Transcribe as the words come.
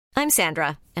I'm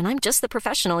Sandra, and I'm just the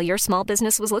professional your small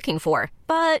business was looking for.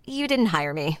 But you didn't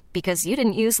hire me because you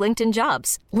didn't use LinkedIn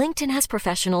Jobs. LinkedIn has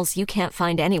professionals you can't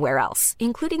find anywhere else,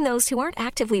 including those who aren't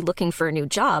actively looking for a new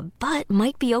job, but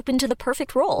might be open to the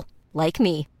perfect role, like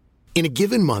me. In a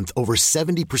given month, over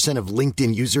 70% of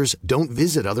LinkedIn users don't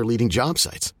visit other leading job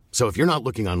sites. So if you're not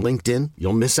looking on LinkedIn,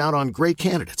 you'll miss out on great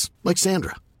candidates like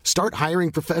Sandra. Start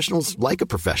hiring professionals like a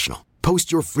professional.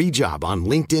 Post your free job on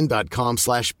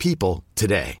linkedin.com/people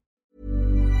today.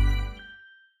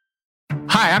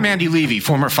 Hi, I'm Andy Levy,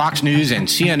 former Fox News and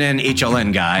CNN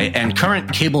HLN guy and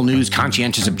current cable news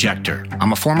conscientious objector.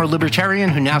 I'm a former libertarian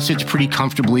who now sits pretty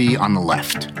comfortably on the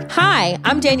left. Hi,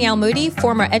 I'm Danielle Moody,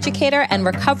 former educator and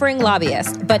recovering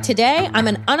lobbyist. But today, I'm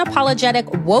an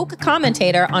unapologetic woke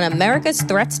commentator on America's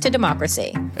threats to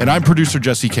democracy. And I'm producer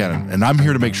Jesse Cannon, and I'm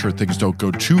here to make sure things don't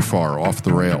go too far off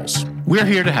the rails. We're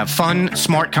here to have fun,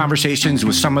 smart conversations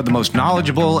with some of the most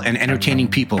knowledgeable and entertaining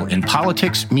people in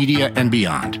politics, media, and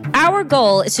beyond. Our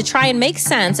goal is to try and make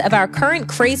sense of our current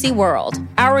crazy world,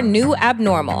 our new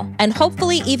abnormal, and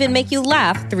hopefully even make you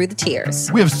laugh through the tears.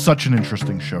 We have such an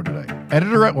interesting show today.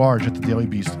 Editor-at-large at the Daily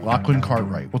Beast, Lachlan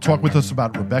will talk with us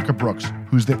about Rebecca Brooks,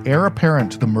 who's the heir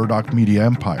apparent to the Murdoch media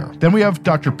empire. Then we have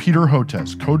Dr. Peter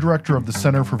Hotez, co-director of the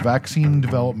Center for Vaccine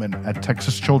Development at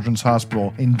Texas Children's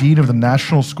Hospital and dean of the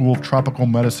National School of Tropical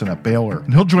Medicine at Baylor.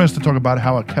 And he'll join us to talk about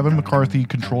how a Kevin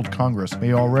McCarthy-controlled Congress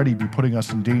may already be putting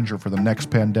us in danger for the next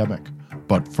pandemic.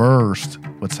 But first,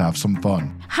 let's have some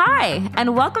fun. Hi,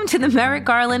 and welcome to the Merrick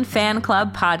Garland Fan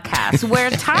Club podcast, where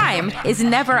time is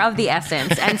never of the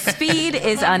essence and speed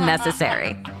is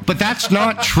unnecessary. But that's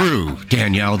not true,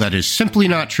 Danielle. That is simply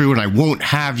not true, and I won't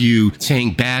have you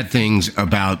saying bad things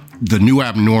about the new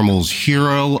abnormal's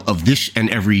hero of this and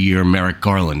every year, Merrick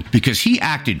Garland, because he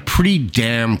acted pretty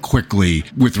damn quickly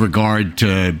with regard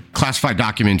to classified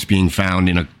documents being found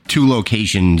in two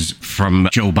locations from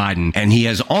Joe Biden, and he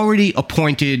has already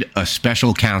appointed a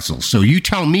special counsel. So you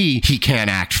tell me he can't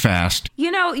act fast.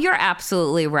 You know, you're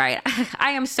absolutely right.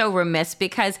 I am so remiss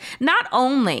because not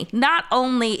only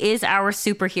is our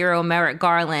superhero Merrick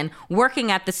Garland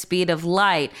working at the speed of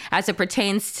light as it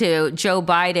pertains to Joe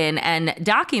Biden and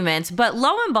documents, but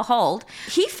lo and behold,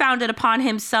 he found it upon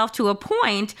himself to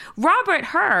appoint Robert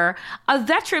Hur, a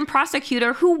veteran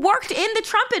prosecutor who worked in the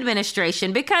Trump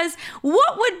administration, because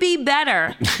what would be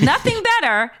better, nothing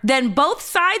better than both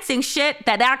sides saying shit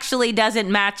that actually doesn't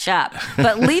match up.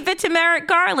 But leave it to Merrick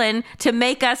Garland to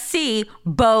make us see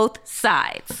both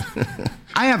sides.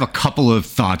 I have a couple of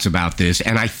thoughts about this,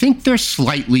 and I think they're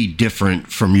slightly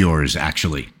different from yours,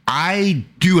 actually. I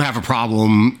do have a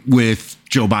problem with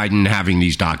Joe Biden having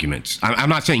these documents. I'm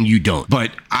not saying you don't,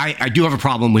 but I do have a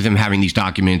problem with him having these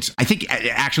documents. I think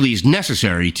it actually is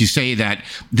necessary to say that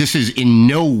this is in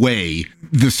no way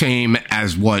the same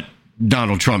as what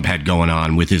Donald Trump had going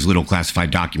on with his little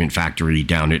classified document factory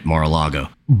down at Mar-a-Lago.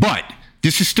 But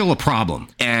this is still a problem,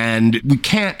 and we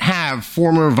can't have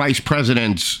former vice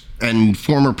presidents and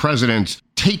former presidents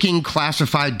taking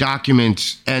classified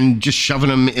documents and just shoving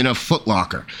them in a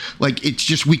footlocker. Like, it's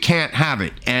just, we can't have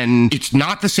it. And it's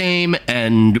not the same.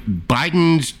 And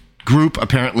Biden's group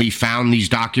apparently found these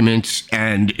documents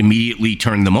and immediately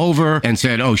turned them over and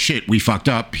said, oh shit, we fucked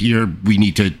up here. We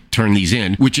need to turn these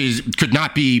in, which could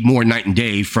not be more night and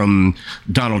day from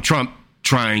Donald Trump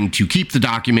trying to keep the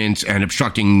documents and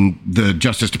obstructing the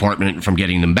Justice Department from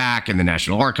getting them back and the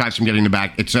National Archives from getting them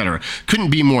back, etc.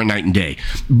 Couldn't be more night and day.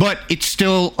 But it's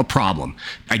still a problem.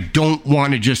 I don't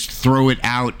want to just throw it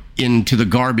out into the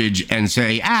garbage and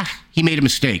say, he made a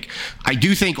mistake. I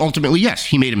do think ultimately, yes,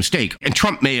 he made a mistake. And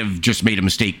Trump may have just made a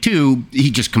mistake too. He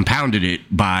just compounded it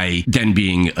by then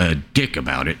being a dick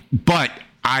about it. But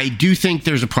I do think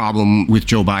there's a problem with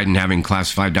Joe Biden having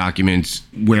classified documents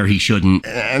where he shouldn't,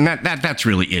 and that's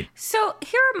really it. So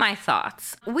here are my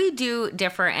thoughts. We do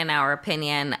differ in our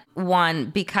opinion. One,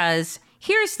 because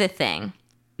here's the thing.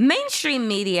 Mainstream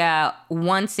media,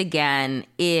 once again,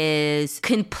 is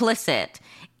complicit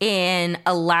in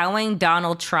allowing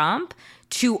Donald Trump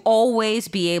to always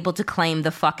be able to claim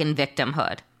the fucking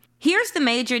victimhood. Here's the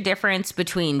major difference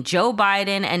between Joe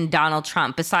Biden and Donald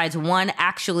Trump, besides one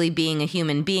actually being a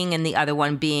human being and the other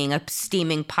one being a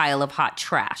steaming pile of hot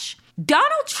trash.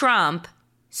 Donald Trump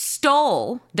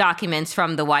stole documents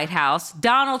from the White House.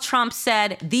 Donald Trump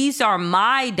said, these are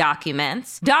my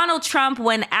documents. Donald Trump,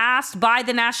 when asked by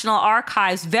the National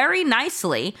Archives very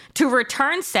nicely to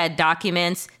return said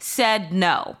documents, said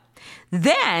no.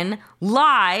 Then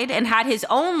lied and had his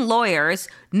own lawyers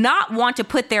not want to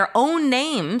put their own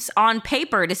names on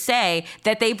paper to say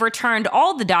that they've returned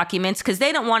all the documents because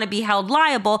they don't want to be held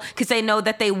liable because they know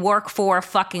that they work for a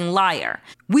fucking liar.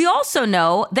 We also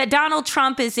know that Donald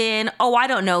Trump is in,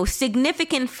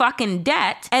 significant fucking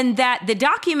debt, and that the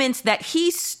documents that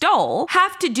he stole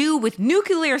have to do with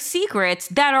nuclear secrets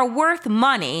that are worth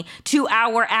money to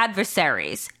our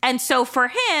adversaries. And so for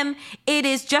him, it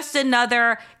is just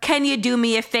another, can you do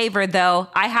me a favor though?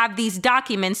 I have these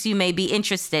documents you may be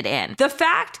interested in. The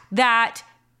fact that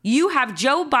you have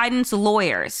Joe Biden's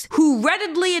lawyers who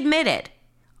readily admitted,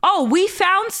 oh, we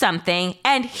found something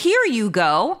and here you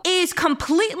go, is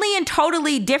completely and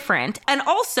totally different, and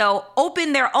also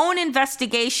open their own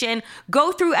investigation,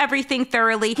 go through everything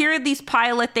thoroughly, here are these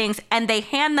pile of things, and they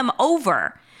hand them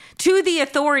over to the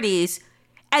authorities.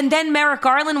 And then Merrick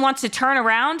Garland wants to turn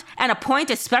around and appoint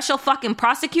a special fucking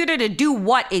prosecutor to do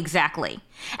what exactly?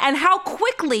 And how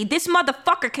quickly this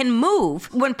motherfucker can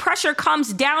move when pressure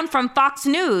comes down from Fox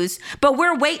News, but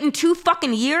we're waiting 2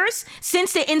 fucking years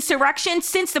since the insurrection,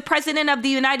 since the president of the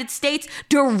United States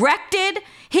directed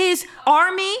his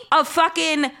army of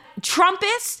fucking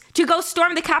Trumpists to go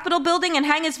storm the Capitol building and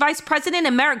hang his vice president,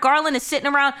 and Merrick Garland is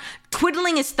sitting around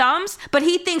twiddling his thumbs, but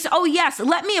he thinks, oh yes,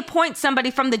 let me appoint somebody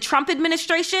from the Trump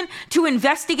administration to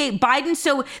investigate Biden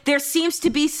so there seems to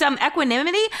be some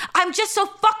equanimity. I'm just so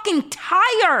fucking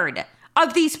tired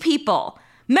of these people.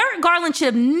 Merrick Garland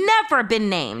should have never been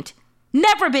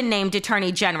named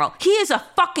Attorney General. He is a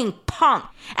fucking punk.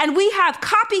 And we have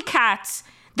copycats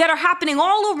that are happening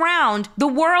all around the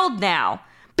world now,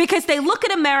 because they look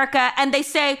at America and they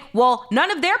say, well,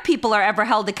 none of their people are ever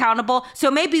held accountable,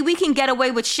 so maybe we can get away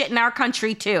with shit in our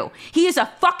country too. He is a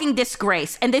fucking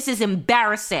disgrace, and this is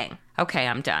embarrassing. Okay,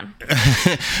 I'm done.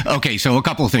 Okay, so a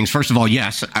couple of things. First of all,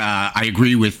 yes, I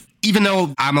agree with, even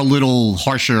though I'm a little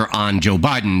harsher on Joe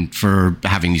Biden for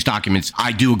having these documents,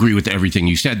 I do agree with everything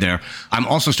you said there. I'm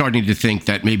also starting to think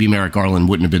that maybe Merrick Garland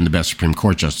wouldn't have been the best Supreme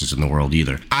Court justice in the world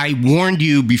either. I warned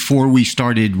you before we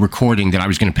started recording that I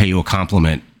was going to pay you a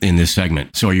compliment in this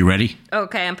segment. So are you ready?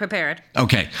 Okay, I'm prepared.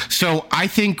 Okay. So I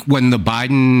think when the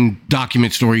Biden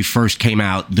document story first came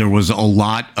out, there was a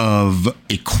lot of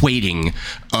equating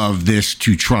of this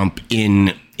to Trump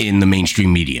in the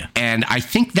mainstream media. And I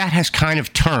think that has kind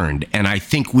of turned. And I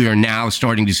think we are now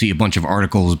starting to see a bunch of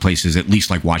articles, places, at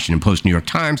least like Washington Post, New York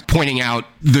Times, pointing out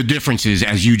the differences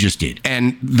as you just did.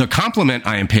 And the compliment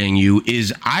I am paying you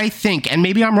is, I think, and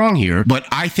maybe I'm wrong here, but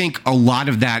I think a lot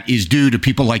of that is due to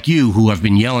people like you who have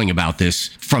been yelling about this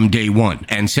from day one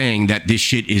and saying that this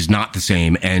shit is not the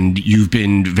same. And you've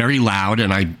been very loud,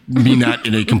 and I mean that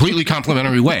in a completely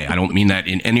complimentary way. I don't mean that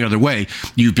in any other way.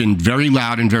 You've been very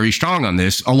loud and very strong on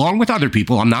this, along with other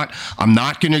people. I'm not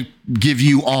going to give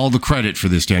you all the credit for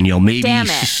this, Danielle. Maybe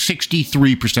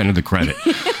 63% of the credit.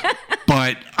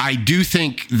 But I do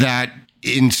think that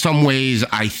in some ways,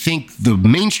 I think the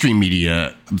mainstream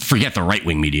media, forget the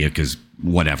right-wing media, because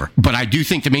whatever. But I do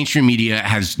think the mainstream media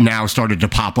has now started to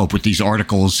pop up with these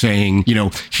articles saying,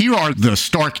 here are the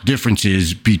stark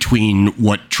differences between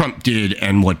what Trump did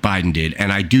and what Biden did.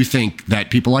 And I do think that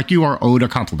people like you are owed a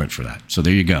compliment for that. So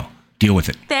there you go. Deal with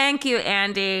it. Thank you,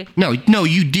 Andy. No,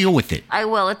 you deal with it. I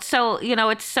will. It's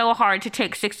so hard to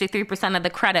take 63% of the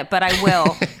credit, but I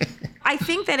will. I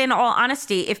think that in all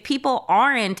honesty, if people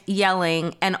aren't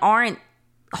yelling and aren't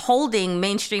holding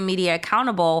mainstream media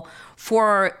accountable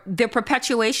for the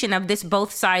perpetuation of this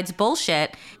both sides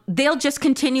bullshit, they'll just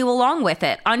continue along with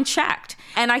it unchecked.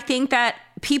 And I think that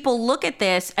people look at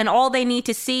this and all they need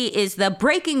to see is the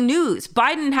breaking news.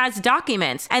 Biden has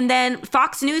documents. And then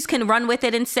Fox News can run with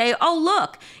it and say, oh,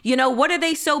 look, what are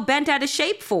they so bent out of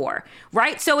shape for?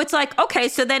 Right? So it's like, okay,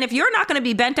 so then if you're not going to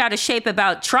be bent out of shape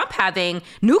about Trump having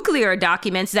nuclear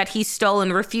documents that he stole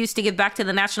and refused to give back to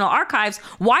the National Archives,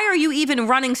 why are you even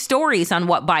running stories on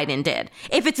what Biden did?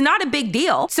 If it's not a big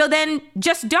deal, so then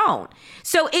just don't.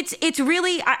 So it's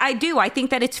really, I think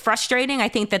that it's frustrating. I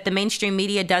think that the mainstream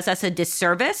media does us a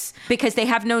disservice because they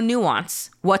have no nuance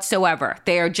whatsoever.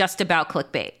 They are just about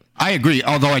clickbait. I agree,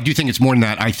 although I do think it's more than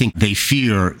that. I think they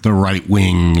fear the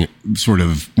right-wing sort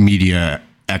of media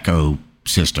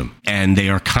ecosystem, and they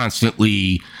are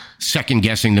constantly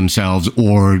second-guessing themselves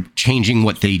or changing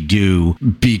what they do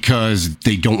because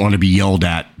they don't want to be yelled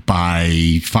at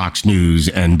by Fox News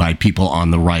and by people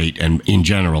on the right and in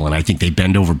general. And I think they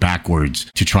bend over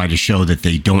backwards to try to show that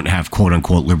they don't have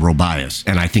quote-unquote liberal bias.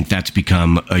 And I think that's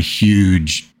become a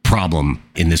huge problem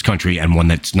in this country and one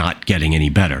that's not getting any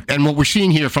better. And what we're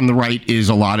seeing here from the right is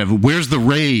a lot of, where's the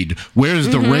raid? Where's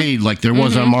the raid like there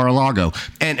was on Mar-a-Lago?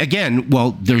 And again,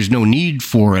 well, there's no need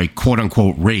for a quote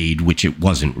unquote raid, which it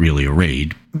wasn't really a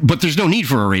raid, but there's no need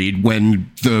for a raid when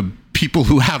the people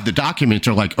who have the documents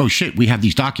are like, oh shit, we have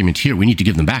these documents here. We need to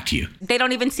give them back to you. They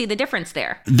don't even see the difference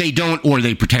there. They don't, or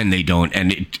they pretend they don't.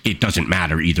 And it doesn't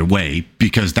matter either way,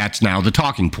 because that's now the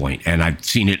talking point. And I've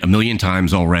seen it a million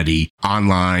times already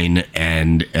online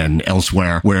and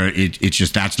elsewhere, where it's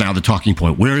just, that's now the talking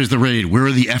point. Where is the raid? Where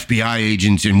are the FBI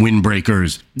agents and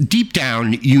windbreakers? Deep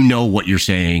down, you know what you're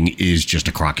saying is just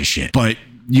a crock of shit. But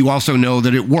you also know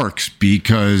that it works,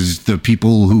 because the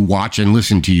people who watch and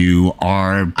listen to you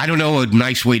are, I don't know a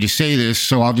nice way to say this,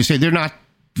 so I'll just say they're not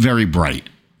very bright.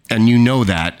 And you know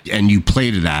that, and you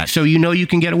play to that. So you know you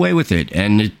can get away with it.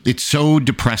 And it's so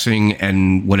depressing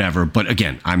and whatever. But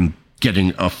again, I'm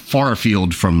getting far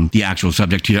afield from the actual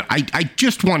subject here. I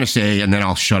just want to say, and then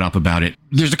I'll shut up about it.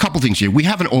 There's a couple things here. We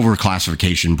have an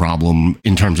overclassification problem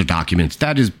in terms of documents.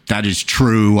 That is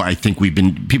true. I think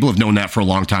people have known that for a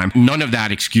long time. None of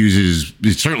that excuses,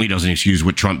 it certainly doesn't excuse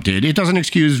what Trump did. It doesn't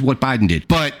excuse what Biden did.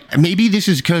 But maybe this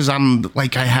is because I'm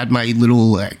like, I had my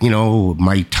little,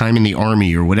 my time in the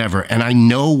army or whatever. And I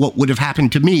know what would have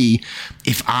happened to me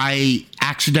if I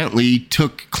accidentally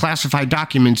took classified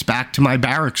documents back to my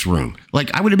barracks room.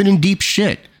 Like, I would have been in deep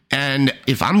shit. And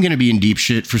if I'm going to be in deep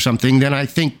shit for something, then I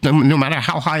think no matter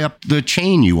how high up the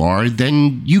chain you are,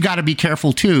 then you got to be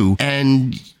careful too.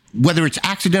 And whether it's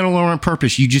accidental or on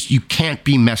purpose, you can't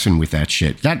be messing with that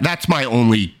shit. That's my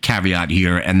only caveat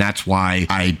here. And that's why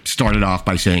I started off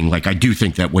by saying, like, I do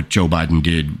think that what Joe Biden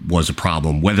did was a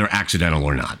problem, whether accidental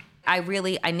or not.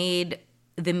 I need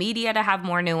the media to have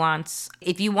more nuance.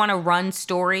 If you want to run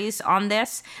stories on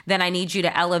this, then I need you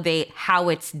to elevate how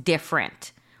it's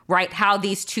different, right? How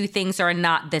these two things are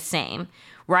not the same,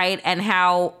 right? And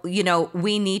how,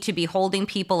 we need to be holding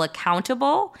people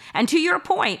accountable. And to your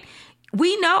point,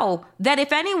 we know that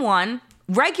if anyone,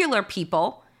 regular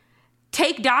people,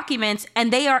 take documents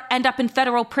and they end up in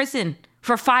federal prison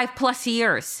for 5+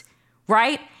 years,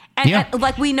 right? And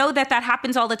we know that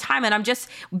happens all the time. And I'm just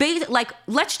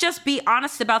let's just be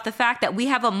honest about the fact that we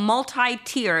have a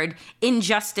multi-tiered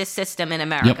injustice system in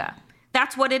America. Yep.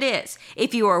 That's what it is.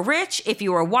 If you are rich, if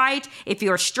you are white, if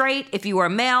you're straight, if you are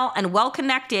male and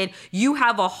well-connected, you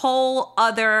have a whole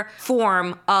other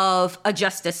form of a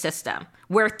justice system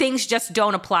where things just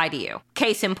don't apply to you.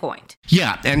 Case in point.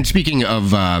 Yeah. And speaking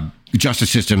of justice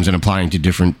systems and applying to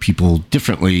different people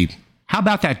differently, how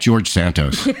about that George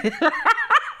Santos?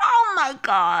 Oh my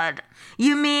God.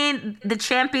 You mean the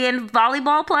champion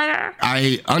volleyball player?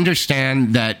 I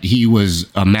understand that he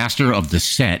was a master of the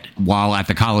set while at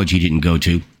the college he didn't go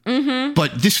to. Mm-hmm.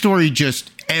 But this story just,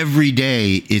 every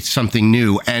day, it's something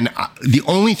new. And the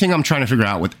only thing I'm trying to figure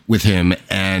out with him,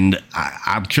 and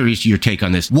I'm curious your take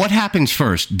on this. What happens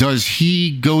first? Does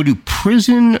he go to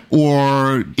prison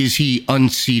or is he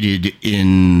unseated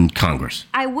in Congress?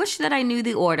 I wish that I knew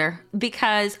the order,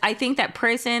 because I think that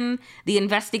prison, the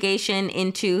investigation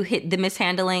into the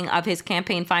mishandling of his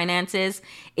campaign finances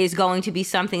is going to be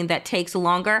something that takes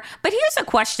longer. But here's a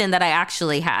question that I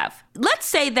actually have. Let's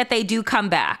say that they do come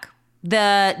back.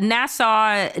 The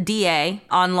Nassau DA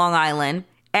on Long Island,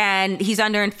 and he's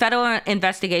under federal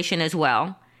investigation as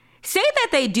well. Say that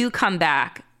they do come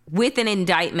back with an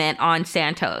indictment on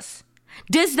Santos.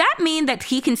 Does that mean that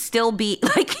he can still he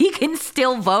can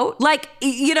still vote?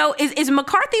 Is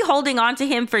McCarthy holding on to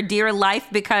him for dear life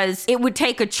because it would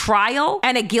take a trial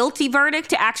and a guilty verdict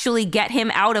to actually get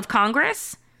him out of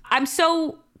Congress? I'm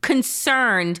so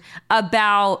concerned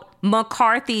about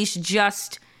McCarthy's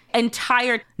just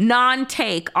entire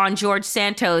non-take on George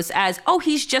Santos as,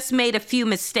 he's just made a few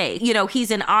mistakes.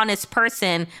 He's an honest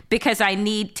person because I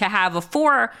need to have a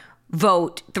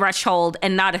 4-vote threshold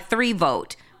and not a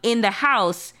 3-vote. In the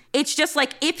House, it's just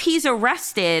like, if he's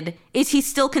arrested, is he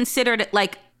still considered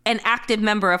an active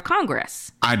member of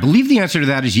Congress? I believe the answer to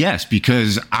that is yes,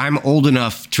 because I'm old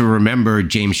enough to remember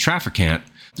James Traficant,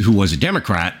 who was a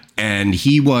Democrat, and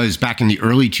he was back in the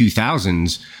early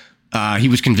 2000s. He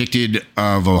was convicted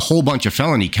of a whole bunch of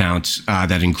felony counts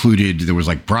that included, there was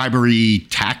bribery,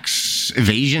 tax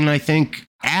evasion, I think.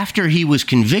 After he was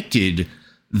convicted,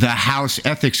 the House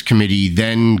Ethics Committee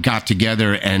then got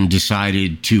together and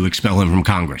decided to expel him from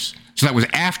Congress. So that was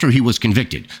after he was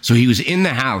convicted. So he was in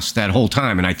the House that whole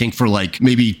time. And I think for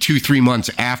maybe 2-3 months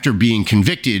after being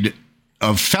convicted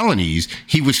of felonies,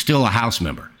 he was still a House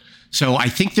member. So I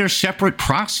think they're separate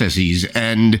processes,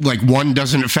 and one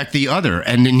doesn't affect the other.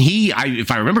 And then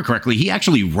if I remember correctly, he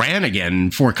actually ran again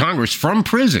for Congress from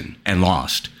prison and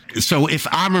lost. So if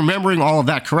I'm remembering all of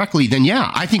that correctly, then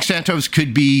yeah, I think Santos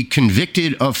could be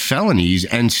convicted of felonies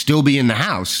and still be in the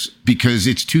House, because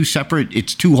it's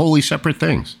two wholly separate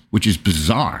things. which is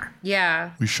bizarre.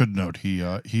 Yeah. We should note he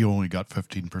only got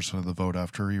 15% of the vote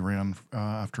after he ran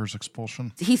after his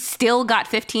expulsion. He still got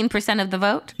 15% of the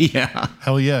vote? Yeah.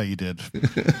 Hell yeah, he did.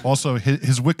 Also,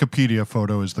 his Wikipedia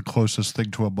photo is the closest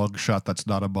thing to a mugshot that's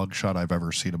not a mugshot I've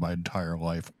ever seen in my entire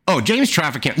life. Oh, James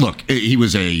Traficant, look, he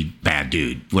was a bad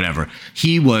dude, whatever.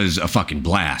 He was a fucking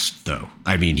blast, though.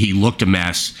 I mean, he looked a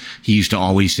mess. He used to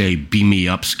always say, "Beam me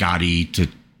up, Scotty,"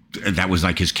 that was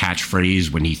like his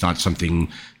catchphrase when he thought something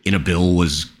in a bill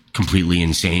was completely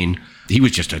insane. He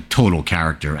was just a total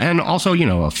character and also,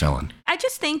 a felon. I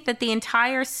just think that the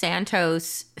entire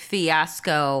Santos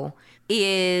fiasco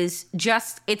is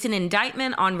it's an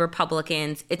indictment on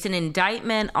Republicans. It's an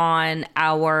indictment on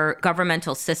our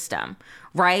governmental system,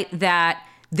 right? That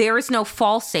there is no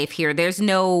fall safe here. There's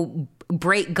no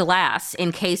break glass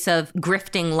in case of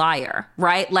grifting liar,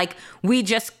 right? Like, we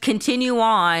just continue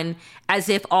on as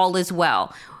if all is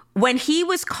well. When he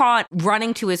was caught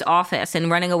running to his office and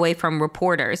running away from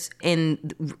reporters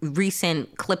in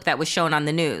recent clip that was shown on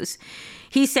the news,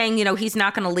 he's saying, he's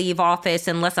not going to leave office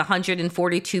unless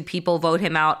 142 people vote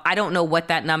him out. I don't know what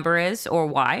that number is or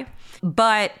why,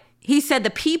 but he said the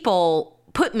people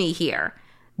put me here.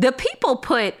 The people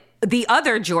put the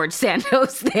other George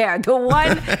Santos there, the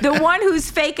one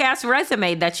whose fake ass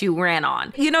resume that you ran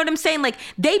on. You know what I'm saying? Like,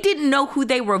 they didn't know who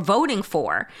they were voting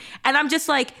for. And I'm just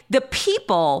like, the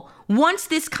people, once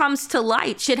this comes to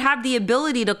light, should have the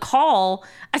ability to call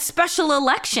a special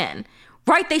election,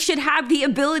 right? They should have the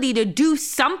ability to do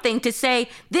something to say,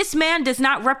 this man does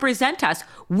not represent us.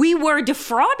 We were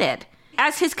defrauded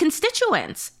as his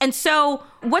constituents. And so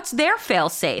what's their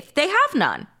fail-safe? They have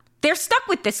none. They're stuck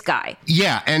with this guy.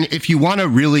 Yeah. And if you want to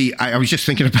really, I was just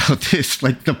thinking about this,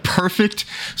 like the perfect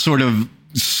sort of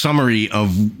summary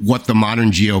of what the modern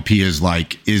GOP is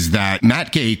like is that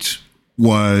Matt Gaetz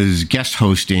was guest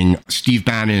hosting Steve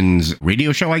Bannon's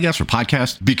radio show, I guess, or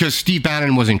podcast, because Steve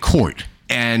Bannon was in court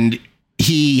and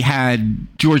he had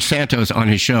George Santos on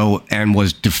his show and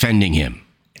was defending him.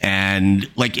 And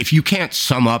like, if you can't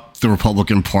sum up the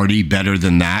Republican Party better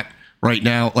than that right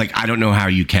now, like, I don't know how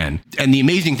you can. And the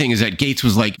amazing thing is that Gaetz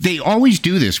was like, they always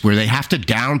do this where they have to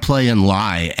downplay and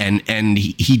lie. And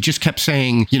he just kept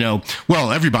saying,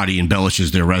 well, everybody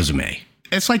embellishes their resume.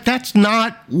 It's like, that's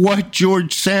not what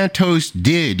George Santos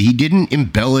did. He didn't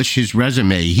embellish his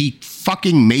resume. He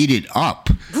fucking made it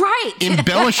up. Right.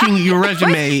 Embellishing your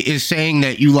resume is saying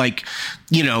that you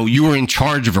you were in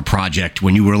charge of a project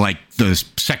when you were like the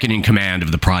second in command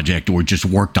of the project or just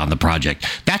worked on the project.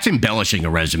 That's embellishing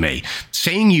a resume.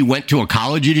 Saying you went to a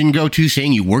college you didn't go to,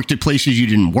 saying you worked at places you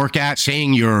didn't work at,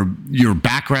 saying your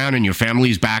background and your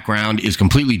family's background is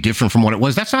completely different from what it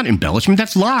was. That's not embellishment.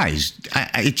 That's lies.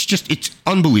 It's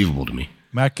unbelievable to me.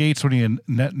 Matt Gaetz, when he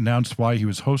announced why he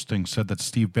was hosting, said that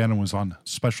Steve Bannon was on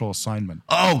special assignment.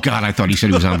 Oh, God, I thought he said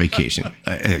he was on vacation.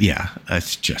 Yeah,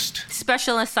 it's just...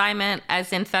 Special assignment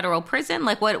as in federal prison?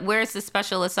 Like, where's the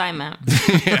special assignment?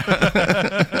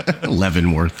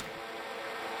 Leavenworth.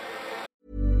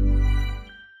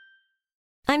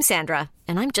 I'm Sandra,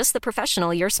 and I'm just the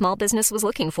professional your small business was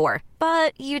looking for.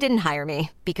 But you didn't hire me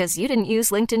because you didn't use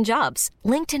LinkedIn Jobs.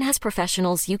 LinkedIn has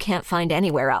professionals you can't find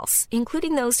anywhere else,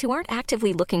 including those who aren't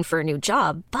actively looking for a new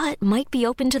job, but might be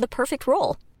open to the perfect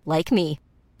role, like me.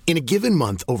 In a given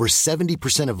month, over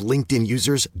 70% of LinkedIn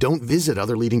users don't visit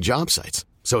other leading job sites.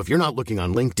 So if you're not looking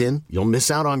on LinkedIn, you'll miss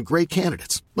out on great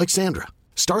candidates like Sandra.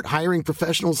 Start hiring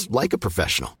professionals like a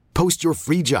professional. Post your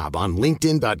free job on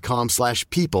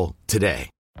linkedin.com/people today.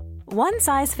 One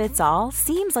size fits all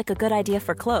seems like a good idea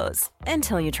for clothes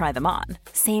until you try them on.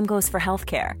 Same goes for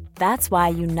healthcare. That's why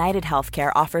United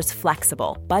Healthcare offers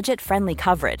flexible, budget-friendly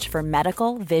coverage for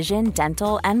medical, vision,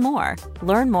 dental, and more.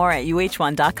 Learn more at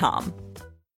uh1.com.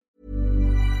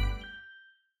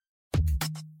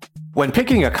 When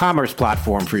picking a commerce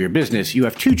platform for your business, you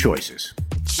have two choices.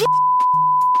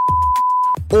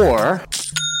 Or...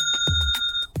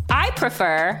 I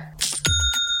prefer...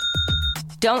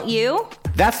 Don't you?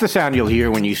 That's the sound you'll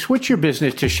hear when you switch your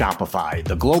business to Shopify,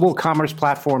 the global commerce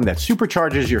platform that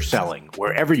supercharges your selling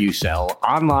wherever you sell,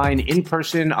 online, in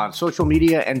person, on social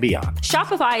media, and beyond.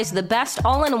 Shopify is the best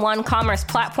all-in-one commerce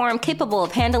platform capable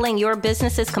of handling your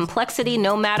business's complexity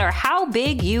no matter how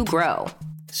big you grow.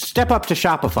 Step up to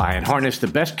Shopify and harness the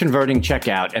best converting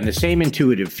checkout and the same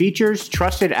intuitive features,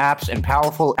 trusted apps, and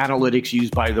powerful analytics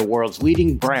used by the world's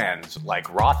leading brands like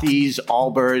Rothy's,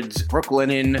 Allbirds,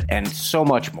 Brooklinen, and so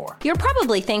much more. You're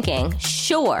probably thinking,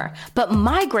 sure, but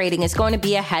migrating is going to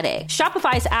be a headache.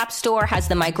 Shopify's App Store has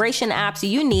the migration apps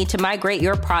you need to migrate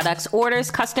your products,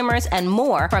 orders, customers, and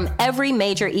more from every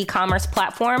major e-commerce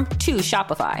platform to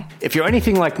Shopify. If you're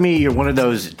anything like me, you're one of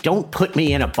those don't put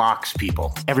me in a box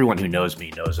people. Everyone who knows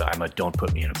me knows I'm a don't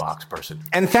put me in a box person.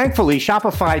 And thankfully,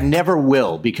 Shopify never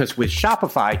will, because with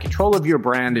Shopify, control of your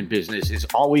brand and business is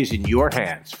always in your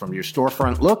hands, from your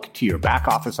storefront look to your back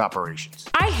office operations.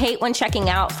 I hate when checking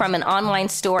out from an online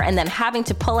store and then having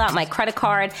to pull out my credit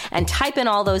card and type in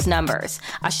all those numbers.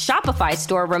 A Shopify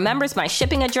store remembers my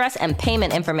shipping address and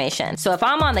payment information. So if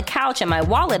I'm on the couch and my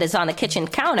wallet is on the kitchen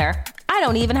counter, I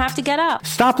don't even have to get up.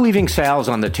 Stop leaving sales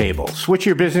on the table. Switch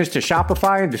your business to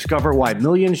Shopify and discover why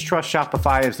millions trust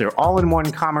Shopify as their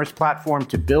all-in-one commerce platform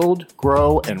to build,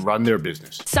 grow, and run their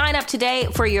business. Sign up today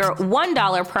for your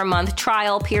 $1 per month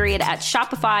trial period at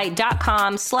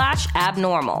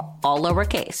shopify.com/abnormal, all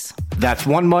lowercase. That's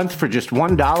 1 month for just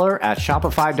 $1 at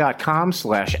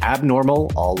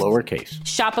shopify.com/abnormal, all lowercase.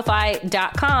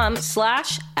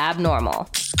 Shopify.com/abnormal.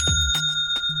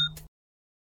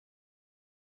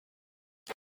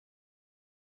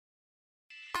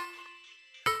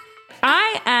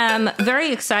 I am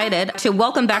very excited to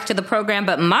welcome back to the program,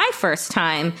 but my first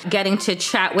time getting to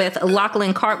chat with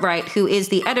Lachlan Cartwright, who is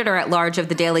the editor-at-large of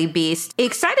the Daily Beast.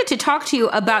 Excited to talk to you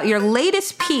about your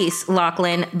latest piece,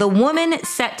 Lachlan, The Woman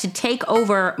Set to Take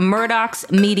Over Murdoch's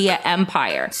Media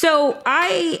Empire. So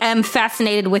I am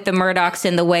fascinated with the Murdochs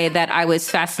in the way that I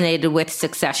was fascinated with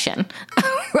Succession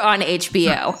on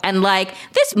HBO. And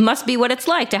this must be what it's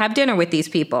like to have dinner with these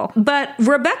people. But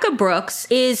Rebekah Brooks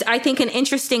is, I think, an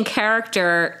interesting character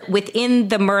within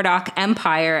the Murdoch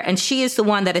empire, and she is the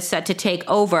one that is set to take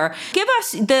over. Give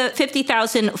us the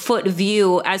 50,000-foot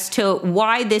view as to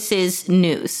why this is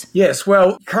news. Yes,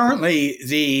 well, currently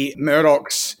the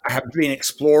Murdochs have been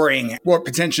exploring what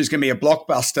potentially is going to be a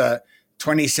blockbuster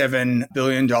 $27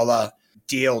 billion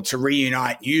deal to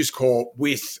reunite News Corp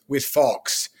with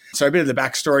Fox. So a bit of the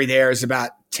backstory there is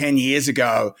about 10 years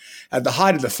ago, at the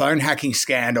height of the phone hacking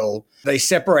scandal, they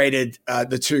separated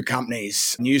the two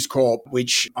companies, News Corp,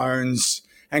 which owns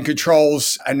and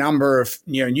controls a number of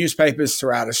newspapers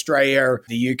throughout Australia,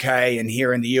 the UK, and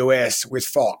here in the US, with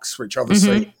Fox, which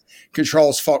obviously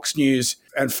controls Fox News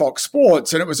and Fox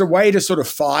Sports. And it was a way to sort of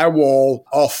firewall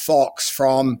off Fox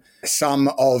from some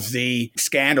of the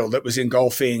scandal that was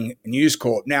engulfing News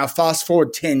Corp. Now, fast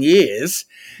forward 10 years,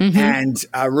 and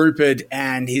Rupert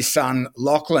and his son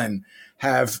Lachlan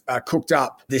have cooked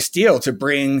up this deal to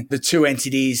bring the two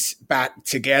entities back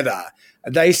together.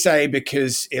 They say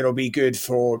because it'll be good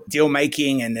for deal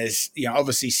making, and there's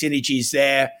obviously synergies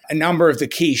there. A number of the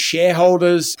key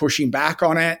shareholders pushing back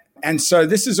on it. And so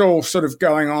this is all sort of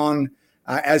going on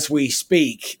as we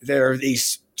speak. There are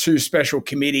these two special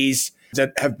committees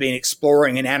that have been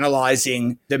exploring and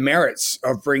analyzing the merits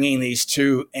of bringing these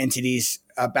two entities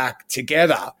back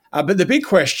together. But the big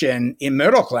question in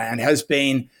Murdoch land has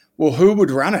been, well, who would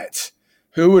run it?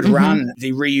 Who would run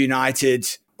the reunited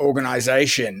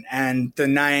organization? And the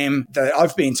name that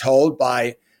I've been told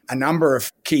by a number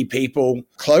of key people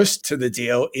close to the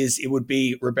deal is it would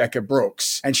be Rebekah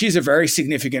Brooks. And she's a very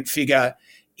significant figure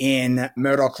in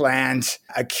Murdoch land,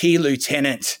 a key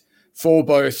lieutenant for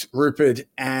both Rupert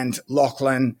and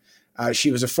Lachlan.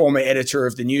 She was a former editor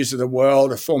of the News of the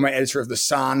World, a former editor of The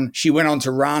Sun. She went on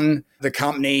to run the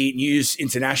company News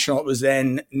International, it was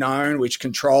then known, which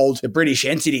controlled the British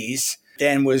entities,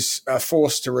 then was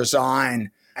forced to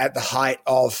resign at the height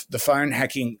of the phone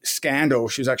hacking scandal.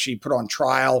 She was actually put on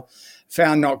trial,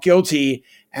 found not guilty,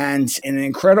 and in an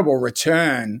incredible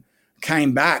return,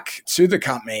 came back to the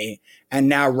company and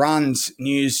now runs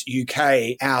News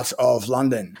UK out of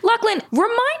London. Lachlan,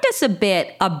 remind us a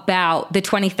bit about the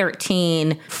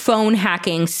 2013 phone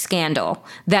hacking scandal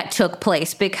that took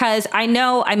place, because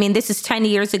this is 10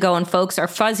 years ago and folks are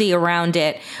fuzzy around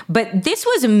it, but this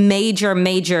was major,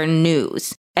 major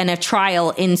news and a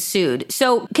trial ensued.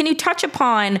 So can you touch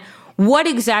upon what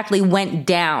exactly went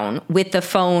down with the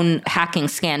phone hacking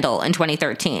scandal in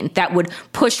 2013 that would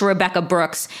push Rebekah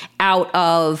Brooks out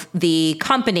of the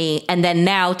company and then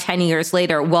now, 10 years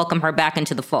later, welcome her back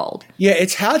into the fold? Yeah,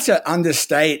 it's hard to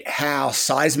understate how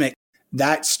seismic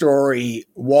that story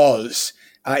was.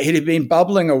 It had been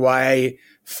bubbling away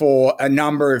for a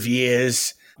number of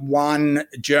years. One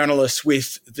journalist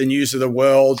with the News of the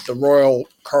World, the royal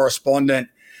correspondent,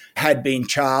 had been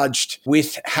charged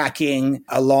with hacking,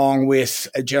 along with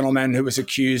a gentleman who was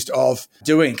accused of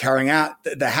carrying out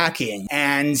the hacking.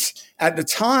 And at the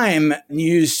time,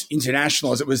 News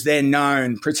International, as it was then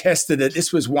known, protested that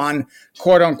this was one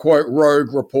quote-unquote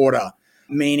rogue reporter,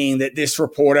 meaning that this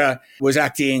reporter was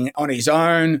acting on his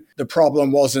own. The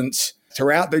problem wasn't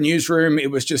throughout the newsroom,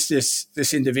 it was just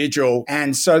this individual.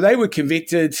 And so they were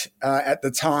convicted at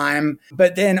the time.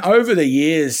 But then over the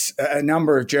years, a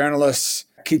number of journalists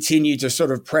continued to sort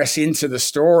of press into the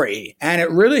story. And it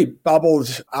really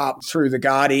bubbled up through The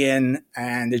Guardian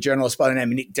and a journalist by the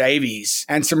name of Nick Davies,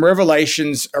 and some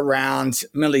revelations around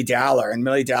Millie Dowler. And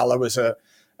Millie Dowler was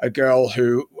a girl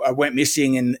who went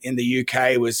missing in the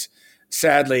UK, was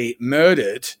sadly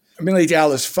murdered. Millie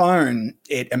Dowler's phone,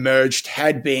 it emerged,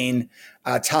 had been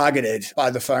targeted by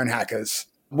the phone hackers.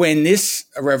 When this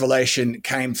revelation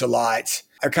came to light,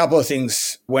 a couple of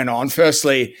things went on.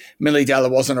 Firstly, Millie Dowler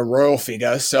wasn't a royal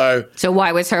figure, so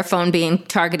why was her phone being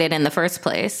targeted in the first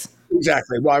place?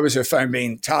 Exactly. Why was her phone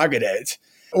being targeted?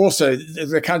 Also,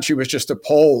 the country was just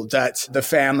appalled that the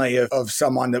family of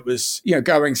someone that was,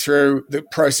 going through the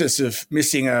process of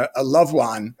missing a loved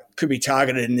one could be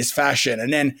targeted in this fashion.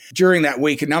 And then during that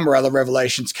week, a number of other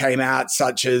revelations came out,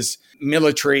 such as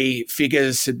military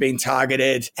figures had been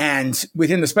targeted. And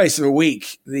within the space of a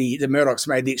week, the Murdochs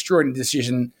made the extraordinary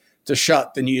decision to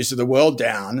shut the News of the World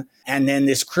down. And then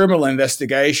this criminal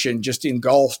investigation just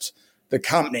engulfed the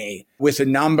company, with a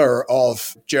number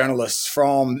of journalists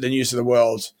from the News of the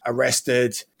World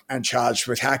arrested and charged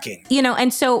with hacking.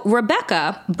 And so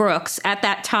Rebecca Brooks at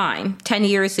that time, 10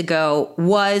 years ago,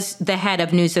 was the head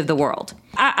of News of the World.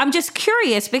 I'm just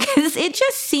curious because it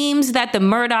just seems that the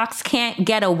Murdochs can't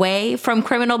get away from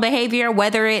criminal behavior,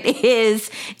 whether it is,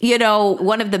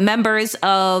 one of the members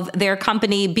of their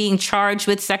company being charged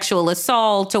with sexual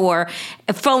assault or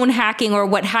phone hacking or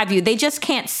what have you. They just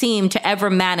can't seem to ever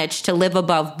manage to live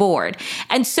above board.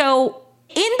 And so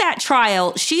in that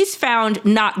trial, she's found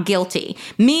not guilty,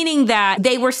 meaning that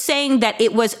they were saying that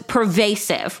it was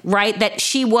pervasive, right? That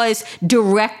she was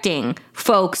directing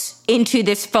folks into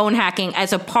this phone hacking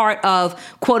as a part of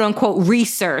quote unquote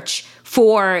research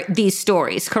for these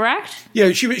stories, correct?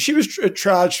 Yeah, she was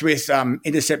charged with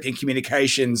intercepting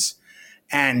communications.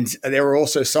 And there were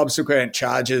also subsequent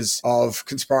charges of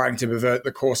conspiring to pervert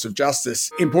the course of justice.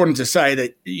 Important to say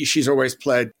that she's always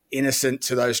pled innocent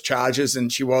to those charges,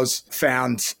 and she was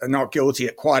found not guilty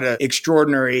at quite an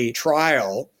extraordinary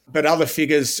trial. But other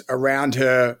figures around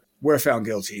her were found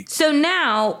guilty. So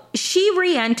now she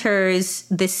re-enters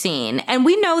the scene. And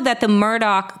we know that the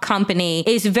Murdoch company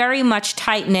is very much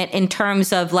tight-knit in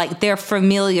terms of their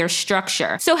familiar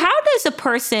structure. So how does a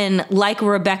person like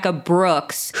Rebecca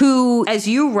Brooks, who, as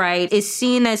you write, is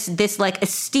seen as this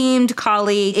esteemed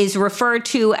colleague, is referred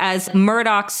to as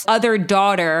Murdoch's other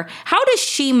daughter, how does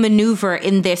she maneuver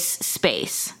in this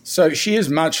space? So she is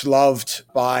much loved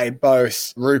by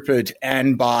both Rupert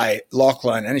and by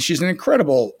Lachlan, and she's an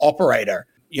incredible operator,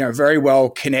 very well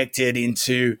connected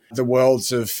into the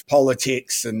worlds of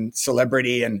politics and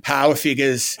celebrity and power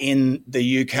figures in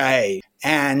the UK.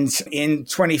 And in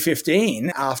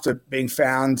 2015, after being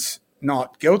found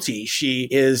not guilty, she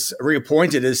is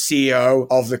reappointed as CEO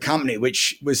of the company,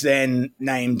 which was then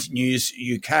named News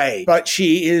UK. But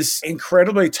she is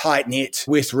incredibly tight-knit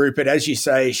with Rupert. As you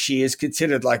say, she is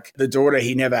considered like the daughter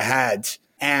he never had.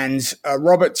 And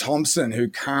Robert Thompson, who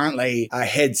currently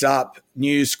heads up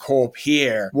News Corp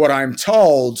here, what I'm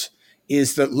told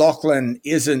is that Lachlan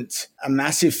isn't a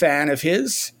massive fan of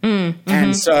his.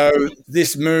 And so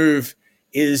this move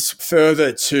is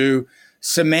further to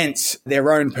cement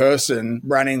their own person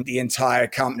running the entire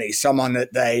company, someone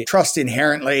that they trust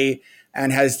inherently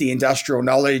and has the industrial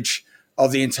knowledge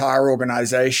of the entire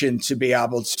organization to be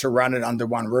able to run it under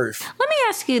one roof. Let me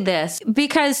ask you this,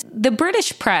 because the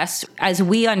British press, as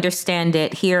we understand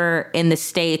it here in the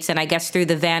States, and I guess through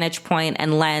the vantage point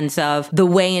and lens of the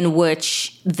way in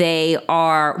which they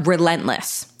are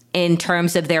relentless in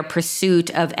terms of their pursuit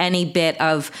of any bit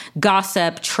of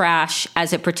gossip, trash,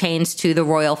 as it pertains to the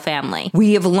royal family.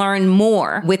 We have learned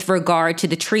more with regard to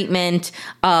the treatment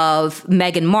of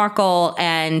Meghan Markle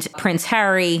and Prince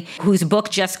Harry, whose book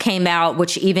just came out,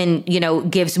 which even,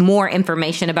 gives more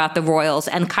information about the royals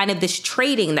and kind of this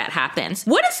trading that happens.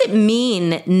 What does it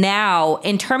mean now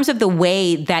in terms of the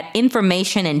way that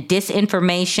information and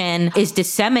disinformation is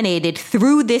disseminated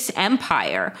through this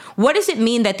empire? What does it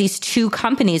mean that these two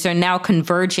companies are now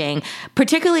converging,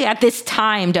 particularly at this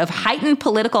time of heightened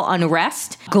political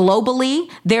unrest globally,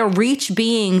 their reach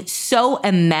being so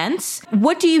immense?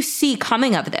 What do you see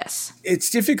coming of this?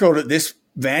 It's difficult at this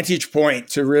vantage point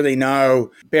to really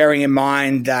know, bearing in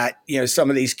mind that, some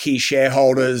of these key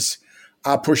shareholders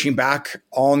are pushing back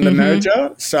on the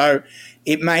merger. So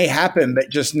it may happen, but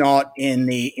just not in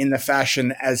the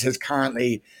fashion as has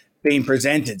currently been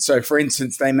presented. So, for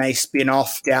instance, they may spin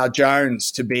off Dow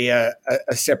Jones to be a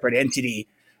separate entity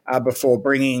before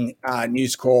bringing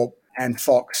News Corp and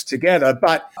Fox together.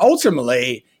 But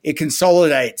ultimately, it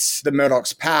consolidates the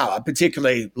Murdoch's power,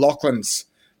 particularly Lachlan's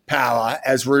power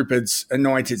as Rupert's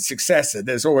anointed successor.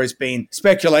 There's always been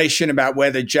speculation about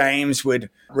whether James would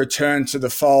return to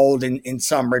the fold in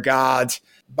some regard.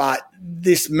 But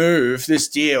this move, this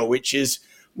deal, which is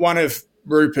one of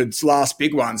Rupert's last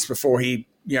big ones before he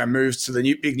moves to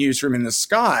the big newsroom in the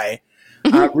sky,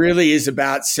 really is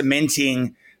about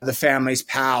cementing the family's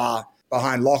power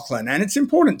behind Lachlan. And it's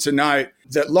important to note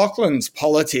that Lachlan's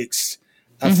politics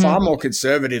are far more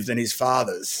conservative than his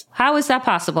father's. How is that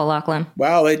possible, Lachlan?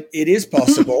 Well, it is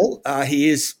possible. He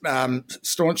is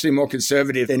staunchly more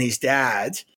conservative than his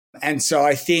dad. And so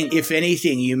I think, if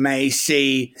anything, you may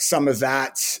see some of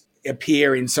that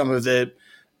appear in some of the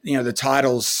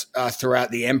titles throughout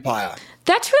the empire.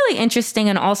 That's really interesting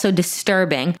and also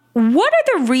disturbing. What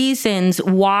are the reasons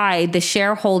why the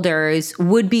shareholders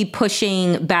would be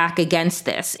pushing back against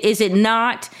this? Is it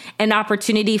not an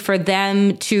opportunity for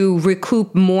them to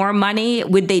recoup more money?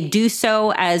 Would they do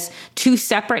so as two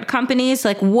separate companies?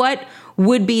 Like, what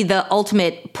would be the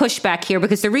ultimate pushback here?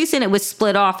 Because the reason it was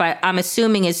split off, I'm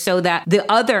assuming, is so that the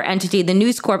other entity, the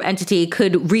News Corp entity,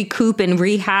 could recoup and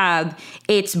rehab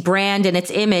its brand and its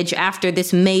image after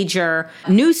this major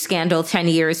news scandal 10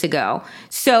 years ago.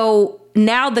 So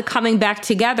now the coming back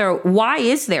together, why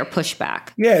is there pushback?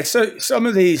 Yeah, so some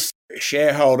of these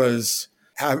shareholders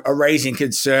are raising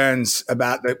concerns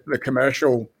about the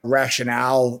commercial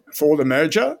rationale for the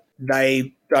merger.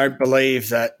 They don't believe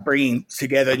that bringing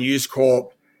together News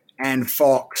Corp and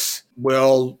Fox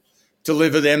will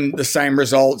deliver them the same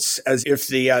results as if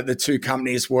the two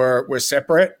companies were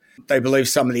separate. They believe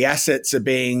some of the assets are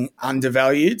being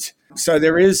undervalued. So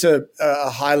there is a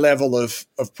high level of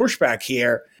pushback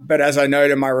here. But as I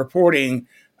noted in my reporting,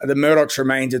 the Murdochs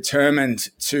remain determined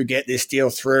to get this deal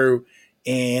through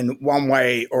in one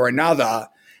way or another.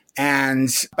 And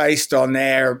based on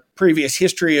their previous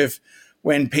history of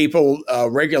when people,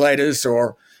 regulators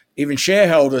or even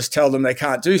shareholders tell them they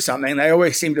can't do something, they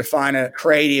always seem to find a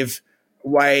creative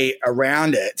way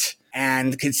around it.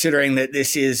 And considering that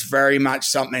this is very much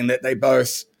something that they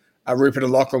both, Rupert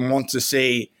and Lachlan, want to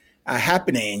see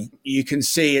happening, you can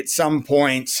see at some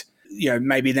point,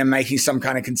 maybe they're making some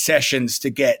kind of concessions to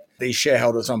get these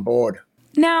shareholders on board.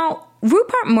 Now,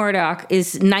 Rupert Murdoch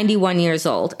is 91 years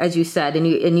old, as you said,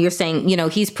 and you're saying,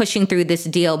 he's pushing through this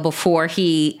deal before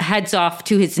he heads off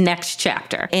to his next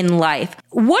chapter in life.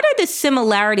 What are the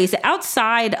similarities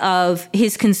outside of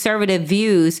his conservative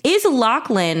views? Is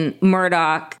Lachlan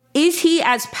Murdoch, is he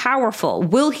as powerful?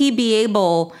 Will he be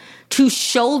able to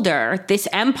shoulder this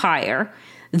empire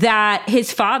that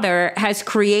his father has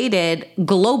created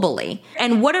globally?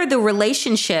 And what are the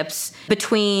relationships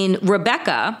between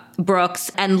Rebecca Brooks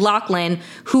and Lachlan,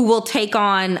 who will take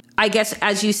on, I guess,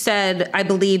 as you said, I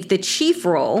believe the chief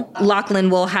role Lachlan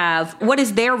will have? What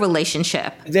is their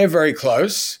relationship? They're very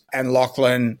close, and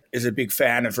Lachlan is a big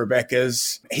fan of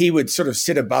Rebecca's. He would sort of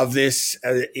sit above this,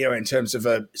 in terms of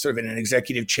a sort of an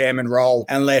executive chairman role,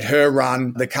 and let her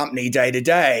run the company day to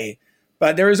day.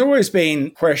 But there has always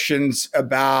been questions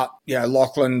about,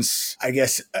 Lachlan's, I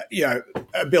guess,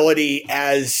 ability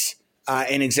as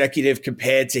an executive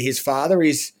compared to his father.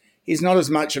 He's not as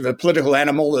much of a political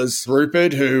animal as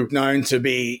Rupert, who's known to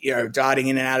be, darting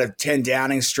in and out of 10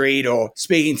 Downing Street or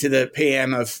speaking to the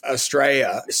PM of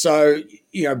Australia. So,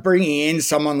 bringing in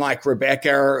someone like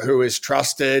Rebecca, who is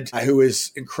trusted, who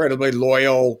is incredibly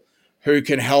loyal, who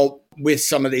can help with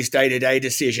some of these day-to-day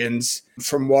decisions,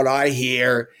 from what I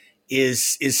hear,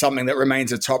 is something that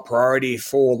remains a top priority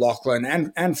for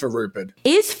Lachlan and for Rupert.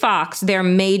 Is Fox their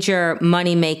major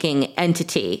money-making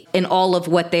entity in all of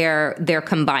what they're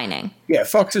combining? Yeah,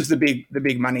 Fox is the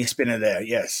big money spinner there,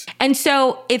 yes. And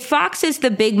so if Fox is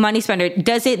the big money spender,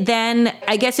 does it then,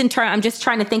 I guess I'm just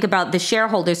trying to think about the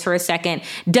shareholders for a second,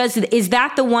 is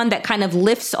that the one that kind of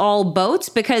lifts all boats?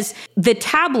 Because the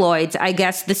tabloids, I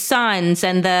guess, the Suns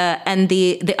and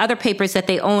the other papers that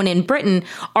they own in Britain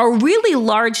are really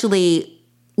largely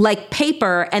like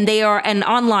paper and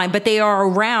online, but they are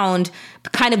around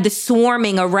kind of the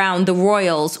swarming around the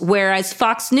royals, whereas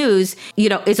Fox News,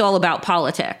 is all about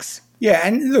politics. Yeah,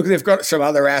 and look, they've got some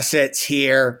other assets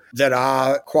here that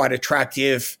are quite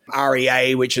attractive.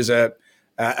 REA, which is an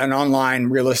online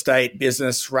real estate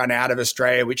business run out of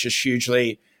Australia, which is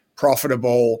hugely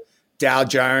profitable. Dow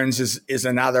Jones is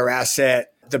another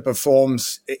asset that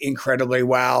performs incredibly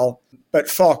well. But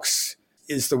Fox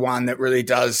is the one that really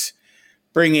does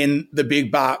bring in the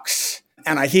big bucks.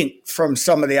 And I think from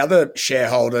some of the other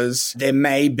shareholders, there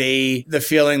may be the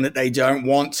feeling that they don't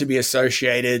want to be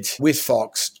associated with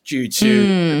Fox due to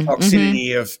the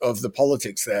toxicity of the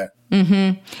politics there.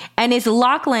 Mm-hmm. And is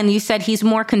Lachlan, you said he's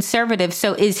more conservative,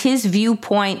 so is his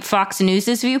viewpoint Fox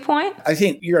News' viewpoint? I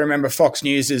think you got to remember Fox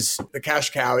News is the cash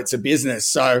cow. It's a business.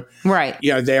 So, right.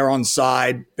 They're on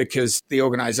side because the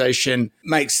organization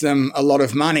makes them a lot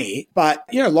of money. But,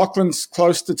 Lachlan's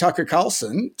close to Tucker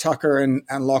Carlson. Tucker and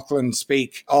Lachlan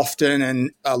speak often,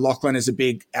 and Lachlan is a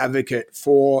big advocate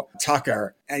for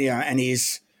Tucker. And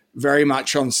he's very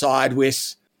much on side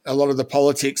with a lot of the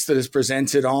politics that is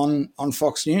presented on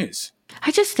Fox News. I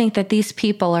just think that these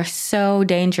people are so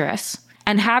dangerous.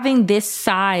 And having this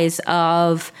size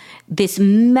of this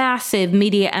massive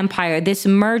media empire, this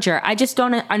merger, I just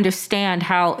don't understand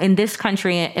how in this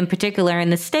country, in particular in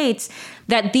the States,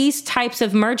 that these types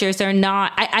of mergers are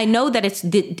not, I know that it's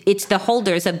the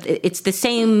holders of, it's the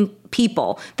same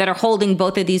people that are holding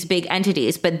both of these big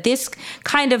entities, but this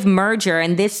kind of merger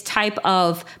and this type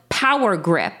of power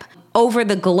grip over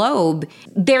the globe,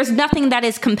 there's nothing that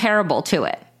is comparable to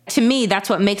it. To me, that's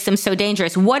what makes them so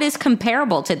dangerous. What is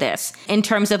comparable to this in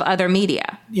terms of other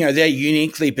media? They're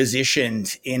uniquely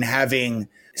positioned in having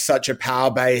such a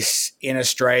power base in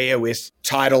Australia with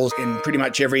titles in pretty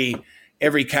much every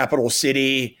capital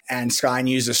city, and Sky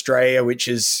News Australia, which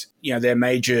is their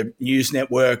major news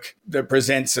network that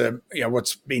presents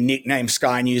what's been nicknamed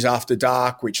Sky News After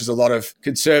Dark, which is a lot of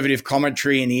conservative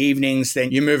commentary in the evenings.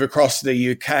 Then you move across to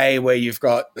the UK where you've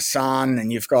got The Sun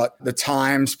and you've got The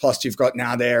Times, plus you've got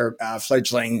now their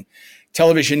fledgling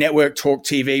television network, Talk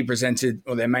TV, presented,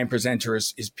 or their main presenter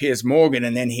is Piers Morgan.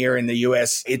 And then here in the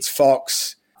US, it's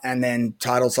Fox, and then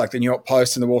titles like the New York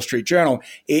Post and the Wall Street Journal.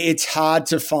 It's hard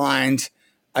to find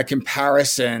a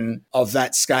comparison of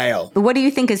that scale. What do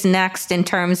you think is next in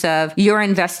terms of your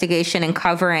investigation and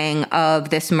covering of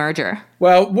this merger?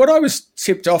 Well, what I was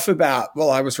tipped off about while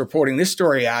I was reporting this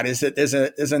story out is that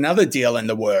there's another deal in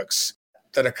the works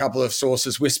that a couple of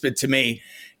sources whispered to me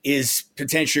is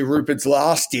potentially Rupert's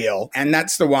last deal. And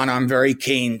that's the one I'm very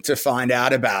keen to find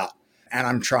out about. And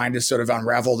I'm trying to sort of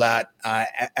unravel that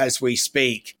as we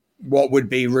speak. What would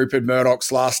be Rupert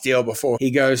Murdoch's last deal before he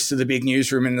goes to the big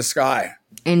newsroom in the sky?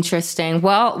 Interesting.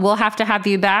 Well, we'll have to have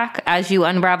you back as you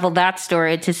unravel that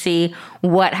story to see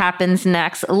what happens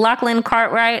next. Lachlan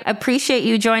Cartwright, appreciate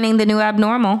you joining The New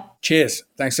Abnormal. Cheers.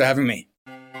 Thanks for having me.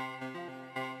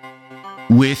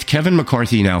 With Kevin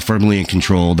McCarthy now firmly in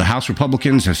control, the House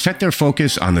Republicans have set their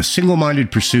focus on the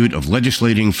single-minded pursuit of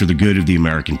legislating for the good of the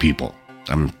American people.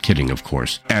 I'm kidding, of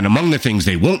course. And among the things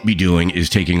they won't be doing is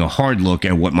taking a hard look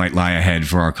at what might lie ahead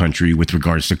for our country with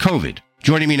regards to COVID.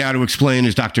 Joining me now to explain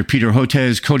is Dr. Peter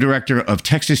Hotez, co-director of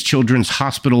Texas Children's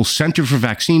Hospital Center for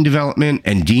Vaccine Development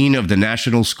and Dean of the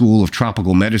National School of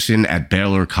Tropical Medicine at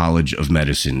Baylor College of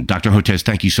Medicine. Dr. Hotez,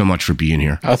 thank you so much for being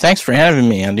here. Oh, thanks for having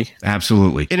me, Andy.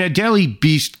 Absolutely. In a Daily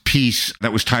Beast piece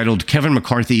that was titled, Kevin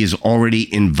McCarthy is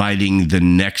Already Inviting the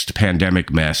Next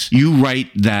Pandemic Mess, you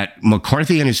write that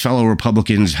McCarthy and his fellow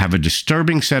Republicans have a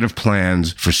disturbing set of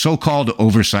plans for so-called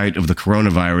oversight of the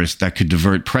coronavirus that could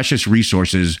divert precious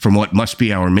resources from what must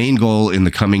be our main goal in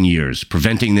the coming years,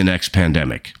 preventing the next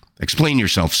pandemic. Explain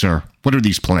yourself, sir. What are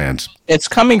these plans? It's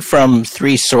coming from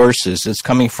three sources. It's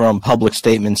coming from public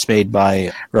statements made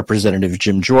by Representative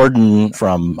Jim Jordan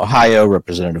from Ohio,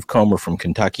 Representative Comer from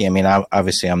Kentucky. I mean,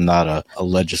 obviously, I'm not a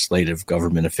legislative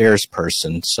government affairs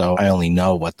person, so I only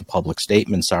know what the public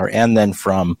statements are. And then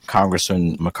from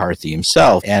Congressman McCarthy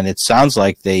himself. And it sounds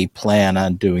like they plan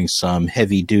on doing some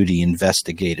heavy-duty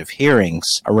investigative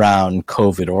hearings around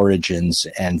COVID origins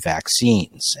and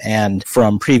vaccines. And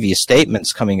from previous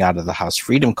statements coming out of the House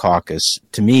Freedom Caucus,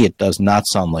 to me, it does not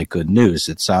sound like good news.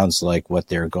 It sounds like what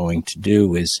they're going to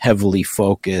do is heavily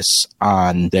focus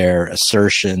on their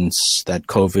assertions that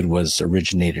COVID was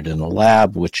originated in a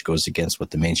lab, which goes against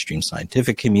what the mainstream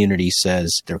scientific community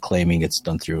says. They're claiming it's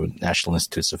done through National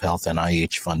Institutes of Health,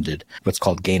 NIH-funded, what's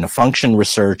called gain-of-function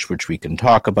research, which we can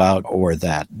talk about, or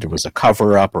that there was a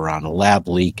cover-up around a lab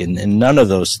leak, and none of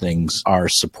those things are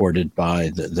supported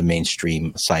by the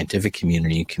mainstream scientific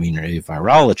community of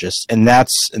virologists. And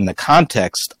that's in the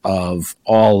context of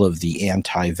all of the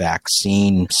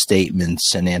anti-vaccine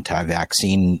statements and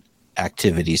anti-vaccine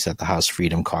activities that the House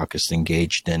Freedom Caucus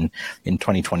engaged in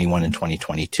 2021 and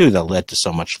 2022 that led to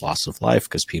so much loss of life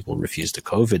because people refused a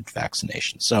COVID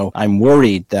vaccination. So I'm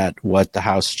worried that what the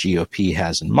House GOP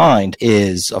has in mind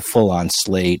is a full-on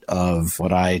slate of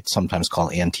what I sometimes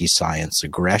call anti-science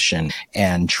aggression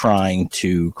and trying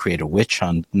to create a witch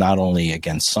hunt not only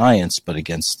against science but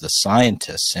against the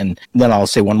scientists. And then I'll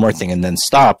say one more thing and then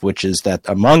stop, which is that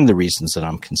among the reasons that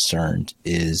I'm concerned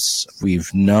is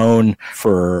we've known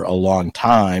for a long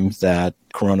time that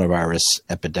coronavirus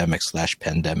epidemics /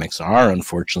 pandemics are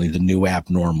unfortunately the new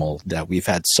abnormal, that we've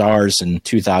had SARS in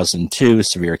 2002,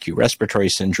 severe acute respiratory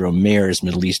syndrome, MERS,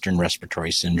 Middle Eastern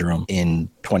respiratory syndrome in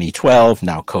 2012,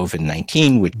 now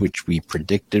COVID-19, which we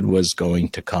predicted was going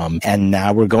to come. And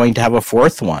now we're going to have a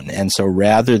fourth one. And so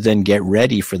rather than get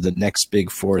ready for the next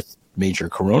big fourth major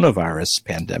coronavirus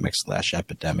pandemic /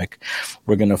 epidemic,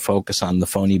 we're going to focus on the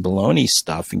phony baloney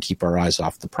stuff and keep our eyes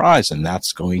off the prize. And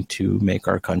that's going to make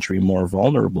our country more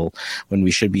vulnerable when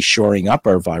we should be shoring up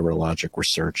our virologic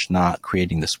research, not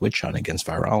creating this witch hunt against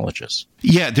virologists.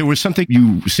 Yeah, there was something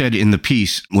you said in the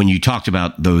piece when you talked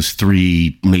about those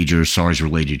three major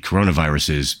SARS-related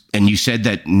coronaviruses, and you said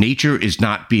that nature is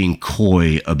not being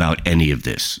coy about any of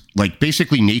this. Like,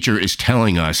 basically, nature is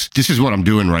telling us, this is what I'm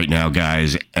doing right now,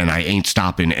 guys, and I ain't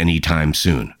stopping anytime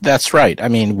soon. That's right. I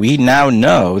mean, we now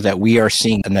know that we are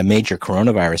seeing a major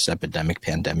coronavirus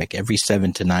pandemic every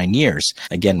 7 to 9 years.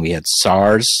 Again, we had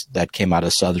SARS that came out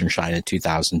of southern China in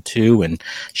 2002 and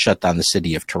shut down the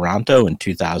city of Toronto in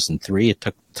 2003.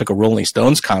 It took a Rolling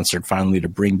Stones concert finally to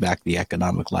bring back the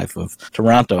economic life of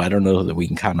Toronto. I don't know that we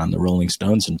can count on the Rolling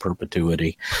Stones in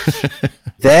perpetuity.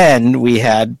 Then we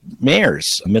had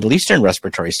MERS, Middle Eastern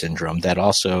respiratory syndrome, that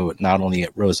also not only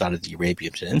rose out of the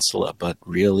Arabian Peninsula, but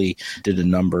really did a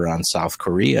number on South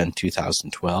Korea in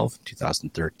 2012,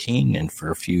 2013, and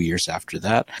for a few years after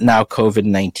that. Now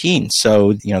COVID-19.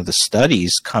 So, the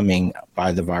studies coming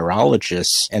by the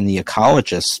virologists and the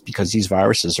ecologists, because these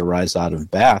viruses arise out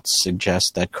of bats,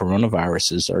 suggest that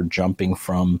coronaviruses are jumping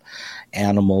from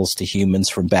animals to humans,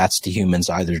 from bats to humans,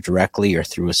 either directly or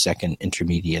through a second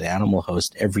intermediate animal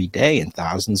host every day. And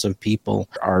thousands of people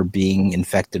are being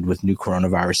infected with new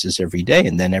coronaviruses every day.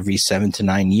 And then every 7 to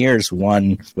 9 years,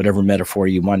 one, whatever metaphor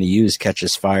you want to use,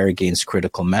 catches fire, gains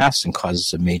critical mass, and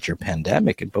causes a major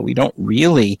pandemic. But we don't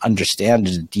really understand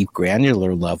at a deep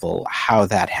granular level how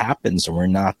that happens. And we're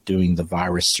not doing the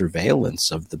virus surveillance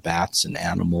of the bats and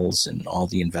animals and all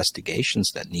the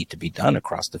investigations that need to be done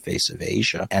across the face of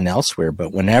Asia and elsewhere.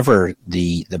 But whenever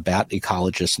the bat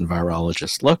ecologists and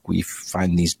virologists look, we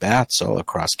find these bats all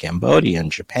across Cambodia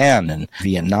and Japan and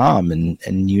Vietnam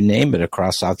and you name it,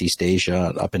 across Southeast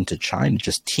Asia up into China,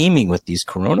 just teeming with these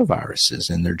coronaviruses,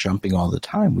 and they're jumping all the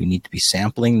time. We need to be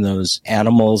sampling those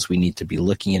animals. We need to be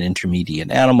looking at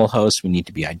intermediate animal hosts. We need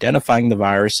to be identifying the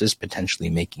viruses, potentially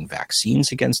making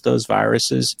vaccines against those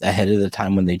viruses ahead of the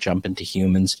time when they jump into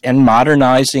humans, and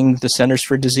modernizing the Centers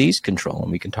for Disease Control.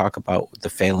 And we can talk about the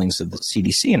failings of the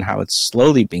CDC and how it's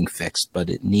slowly being fixed, but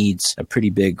it needs a pretty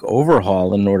big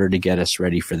overhaul in order to get us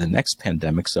ready for the next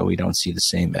pandemic so we don't see the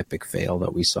same epic fail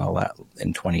that we saw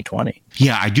in 2020.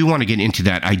 Yeah, I do want to get into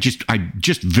that. I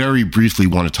just very briefly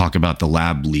want to talk about the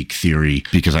lab leak theory,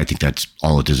 because I think that's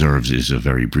all it deserves is a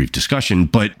very brief discussion.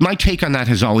 But my take on that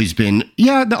has always been,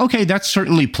 okay, that's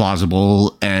certainly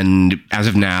plausible. And as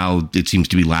of now, it seems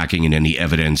to be lacking in any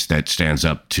evidence that stands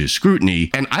up to scrutiny.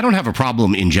 And I don't have a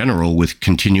problem in general with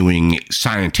continuing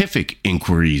scientific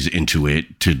inquiries into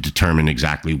it to determine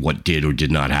exactly what did or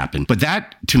did not happen. But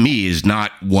that, to me, is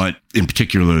not what, in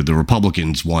particular, the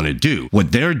Republicans want to do.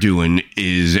 What they're doing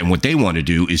is, and what they want to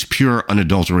do, is pure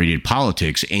unadulterated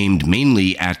politics aimed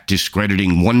mainly at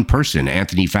discrediting one person,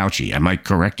 Anthony Fauci. Am I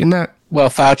correct in that? Well,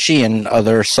 Fauci and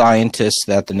other scientists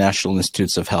that the National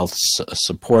Institutes of Health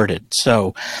supported.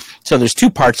 So there's two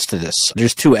parts to this.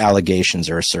 There's two allegations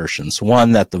or assertions.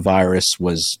 One, that the virus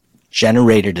was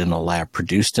generated in a lab,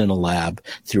 produced in a lab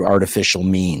through artificial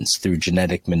means, through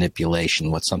genetic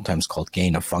manipulation, what's sometimes called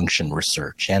gain-of-function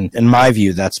research. And in my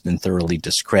view, that's been thoroughly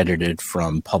discredited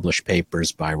from published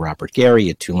papers by Robert Gary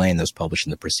at Tulane, that was published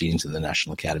in the Proceedings of the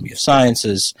National Academy of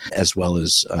Sciences, as well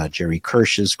as Jerry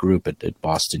Kirsch's group at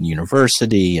Boston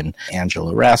University, and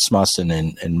Angela Rasmussen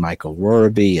and Michael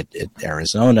Rorby at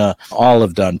Arizona. All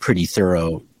have done pretty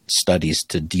thorough studies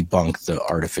to debunk the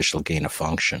artificial gain of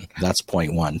function. That's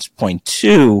point one. Point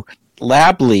two,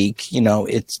 lab leak,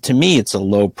 it's, to me, it's a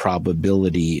low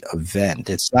probability event.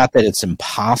 It's not that it's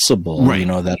impossible, right,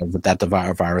 that the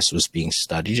virus was being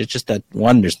studied. It's just that,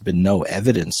 one, there's been no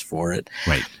evidence for it.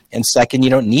 Right. And second, you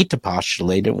don't need to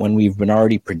postulate it when we've been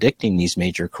already predicting these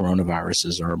major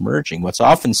coronaviruses are emerging. What's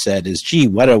often said is, gee,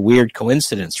 what a weird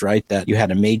coincidence, right? That you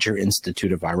had a major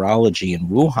institute of virology in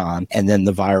Wuhan, and then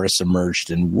the virus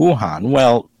emerged in Wuhan.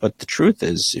 Well, but the truth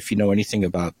is, if you know anything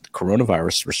about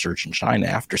coronavirus research in China,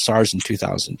 after SARS in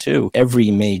 2002,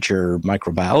 every major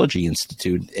microbiology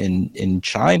institute in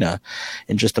China,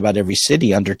 in just about every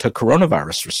city, undertook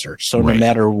coronavirus research. So no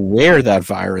matter where that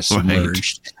virus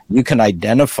emerged, you can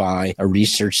identify a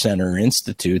research center or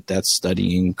institute that's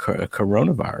studying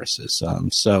coronaviruses.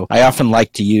 So I often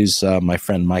like to use my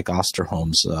friend Mike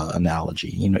Osterholm's analogy.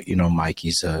 You know Mike,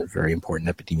 he's a very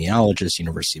important epidemiologist,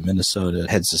 University of Minnesota,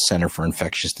 heads the Center for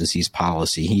Infectious Disease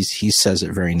Policy. He says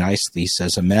it very nicely. He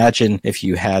says, imagine if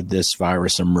you had this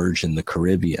virus emerge in the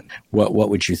Caribbean. What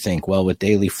would you think? Well, with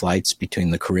daily flights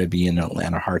between the Caribbean and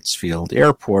Atlanta Hartsfield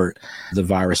Airport, the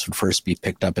virus would first be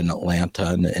picked up in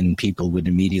Atlanta, and people would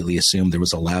immediately assume there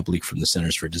was a lab leak from the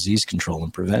Centers for Disease Control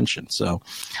and Prevention. So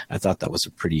I thought that was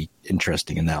a pretty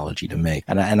interesting analogy to make.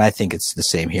 And I think it's the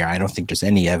same here. I don't think there's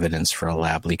any evidence for a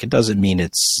lab leak. It doesn't mean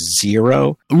it's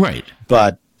zero. Right.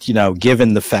 But,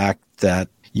 given the fact that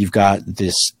you've got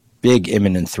this big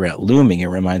imminent threat looming, it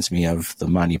reminds me of the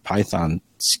Monty Python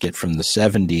skit from the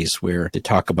 70s where they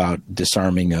talk about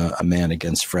disarming a man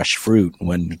against fresh fruit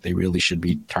when they really should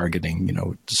be targeting,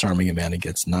 disarming a man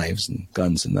against knives and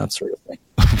guns and that sort of thing.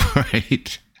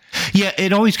 Right. Yeah,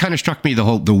 it always kind of struck me, the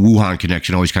Wuhan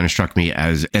connection always kind of struck me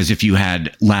as if you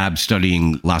had labs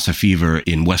studying Lassa fever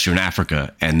in Western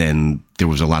Africa, and then there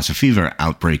was a Lassa fever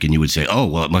outbreak, and you would say, oh,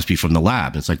 well, it must be from the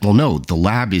lab. It's like, well, no, the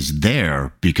lab is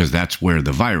there because that's where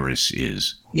the virus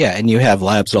is. Yeah, and you have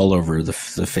labs all over the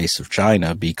face of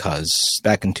China because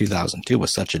back in 2002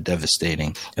 was such a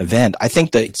devastating event. I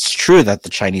think that it's true that the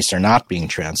Chinese are not being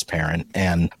transparent,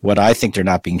 and what I think they're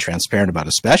not being transparent about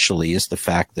especially is the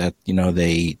fact that,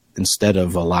 they, instead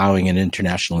of allowing an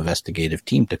international investigative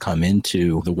team to come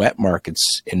into the wet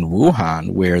markets in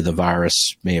Wuhan, where the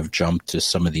virus may have jumped to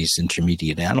some of these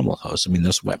intermediate animal hosts. I mean,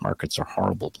 those wet markets are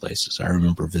horrible places. I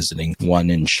remember visiting one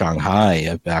in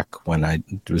Shanghai back when I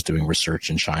was doing research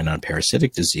in China on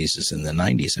parasitic diseases in the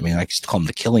 90s. I mean, I used to call them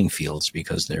the killing fields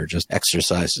because they're just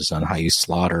exercises on how you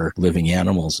slaughter living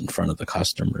animals in front of the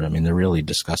customer. I mean, they're really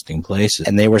disgusting places.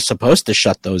 And they were supposed to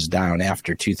shut those down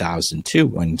after 2002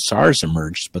 when SARS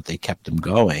emerged, but they kept them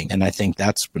going. And I think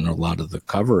that's been a lot of the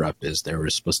cover-up is they were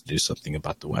supposed to do something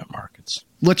about the wet markets.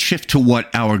 Let's shift to what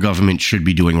our government should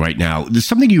be doing right now. There's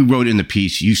something you wrote in the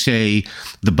piece. You say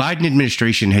the Biden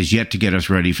administration has yet to get us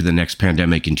ready for the next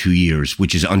pandemic in 2 years,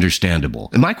 which is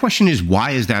understandable. And my question is,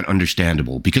 why is that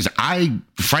understandable? Because I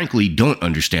frankly don't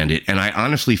understand it. And I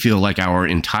honestly feel like our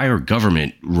entire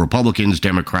government, Republicans,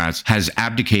 Democrats, has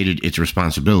abdicated its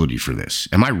responsibility for this.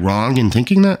 Am I wrong in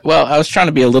thinking that? Well, I was trying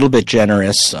to be a little bit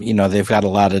generous. They've got a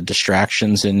lot of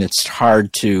distractions, and it's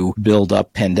hard to build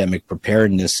up pandemic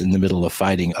preparedness in the middle of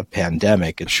fighting a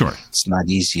pandemic. Sure. It's not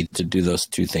easy to do those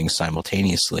two things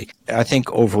simultaneously. I think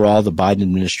overall the Biden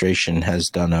administration has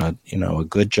done a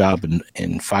good job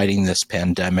in fighting this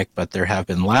pandemic, but there have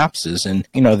been lapses, and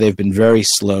they've been very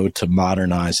slow to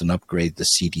modernize and upgrade the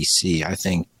CDC. I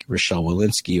think Rochelle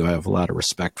Walensky, who I have a lot of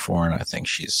respect for, and I think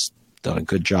she's done a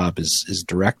good job as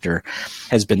director,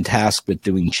 has been tasked with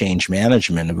doing change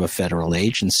management of a federal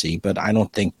agency, but I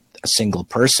don't think a single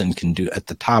person can do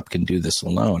this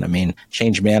alone. I mean,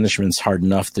 change management's hard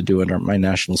enough to do it at my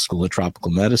National School of Tropical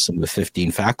Medicine with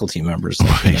 15 faculty members. I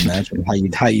can't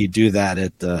imagine how you do that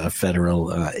at a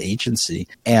federal agency.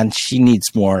 And she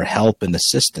needs more help and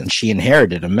assistance. She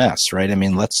inherited a mess, right? I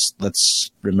mean, let's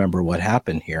remember what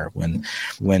happened here when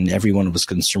everyone was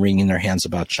wringing their hands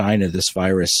about China. This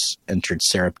virus entered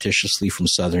surreptitiously from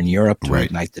Southern Europe to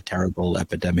ignite the terrible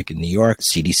epidemic in New York.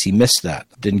 CDC missed that.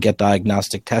 Didn't get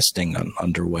diagnostic testing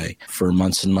underway for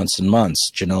months and months and months.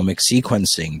 Genomic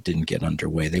sequencing didn't get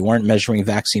underway. They weren't measuring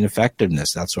vaccine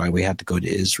effectiveness. That's why we had to go to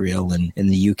Israel and in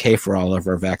the UK for all of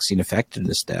our vaccine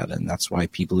effectiveness data. And that's why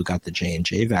people who got the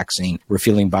J&J vaccine were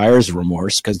feeling buyer's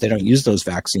remorse because they don't use those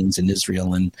vaccines in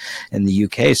Israel and the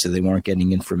UK, so they weren't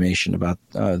getting information about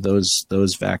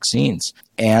those vaccines.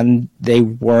 and they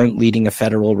weren't leading a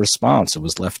federal response. It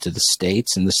was left to the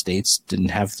states, and the states didn't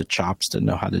have the chops to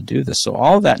know how to do this. So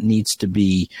all that needs to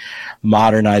be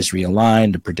modernized,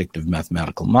 realigned, to predictive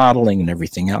mathematical modeling and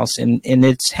everything else. And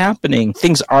it's happening.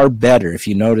 Things are better. If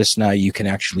you notice now, you can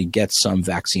actually get some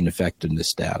vaccine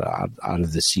effectiveness data out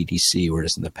of the CDC,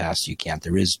 whereas in the past you can't.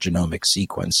 There is genomic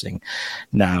sequencing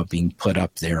now being put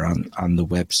up there on the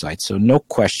website. So no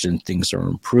question things are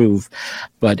improved,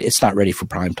 but it's not ready for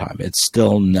prime time. It's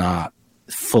still not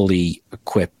fully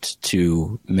equipped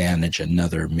to manage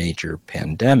another major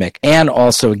pandemic, and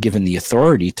also given the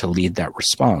authority to lead that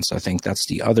response. I think that's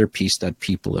the other piece that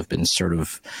people have been sort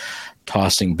of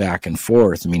tossing back and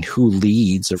forth. I mean, who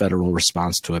leads a federal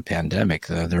response to a pandemic?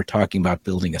 They're talking about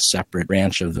building a separate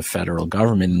branch of the federal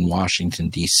government in Washington,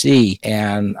 D.C.,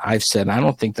 and I've said, I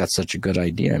don't think that's such a good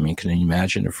idea. I mean, can you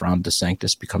imagine if Ron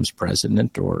DeSantis becomes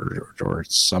president, or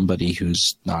somebody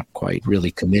who's not quite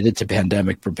really committed to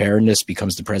pandemic preparedness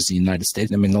becomes the president of the United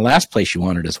States? I mean, the last place you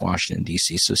want it is Washington,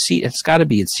 D.C., so it's got to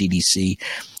be at CDC.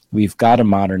 We've got to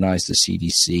modernize the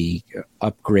CDC,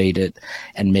 upgrade it,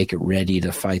 and make it ready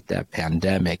to fight that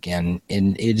pandemic. And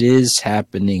it is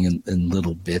happening in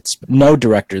little bits. No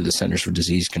director of the Centers for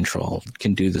Disease Control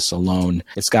can do this alone.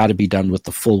 It's got to be done with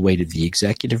the full weight of the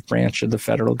executive branch of the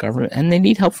federal government, and they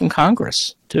need help from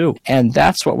Congress too. And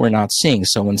that's what we're not seeing.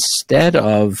 So instead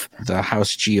of the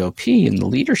House GOP and the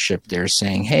leadership there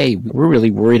saying, hey, we're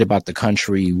really worried about the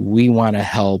country, we want to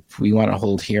help, we want to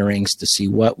hold hearings to see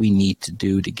what we need to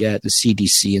do to get the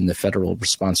CDC and the federal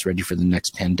response ready for the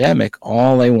next pandemic,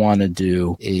 all they want to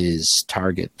do is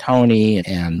target Tony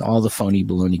and all the phony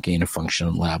baloney gain of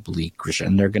function lab leak.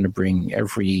 And they're going to bring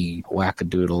every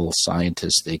wackadoodle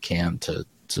scientist they can to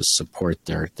support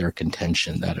their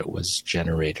contention that it was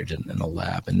generated in a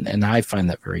lab. And I find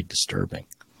that very disturbing.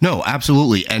 No,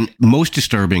 absolutely. And most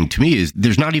disturbing to me is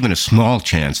there's not even a small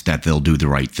chance that they'll do the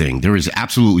right thing. There is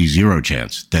absolutely zero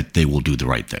chance that they will do the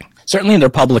right thing. Certainly in their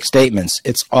public statements,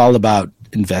 it's all about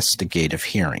investigative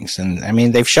hearings. And I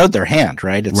mean, they've showed their hand,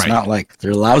 right? It's not like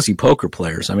they're lousy poker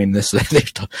players. I mean,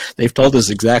 they've told us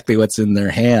exactly what's in their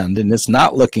hand, and it's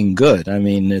not looking good. I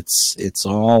mean, it's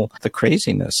all the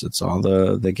craziness. It's all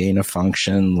the gain of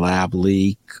function, lab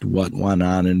leak, what went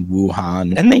on in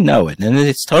Wuhan, and they know it. And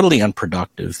it's totally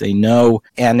unproductive. They know,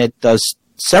 and it does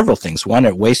several things. One,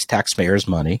 it wastes taxpayers'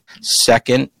 money.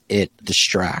 Second, it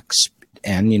distracts.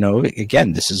 And, you know,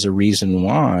 again, this is a reason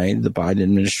why the Biden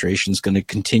administration is going to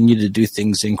continue to do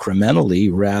things incrementally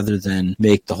rather than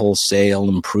make the wholesale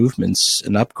improvements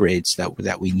and upgrades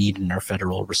that we need in our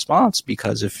federal response.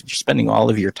 Because if you're spending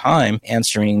all of your time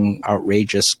answering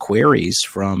outrageous queries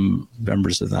from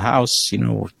members of the House, you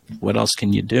know, what else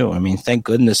can you do? I mean, thank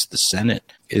goodness the Senate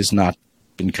is not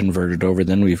been converted over.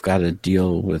 Then we've got to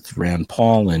deal with Rand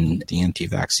Paul and the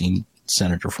anti-vaccine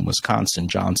senator from Wisconsin,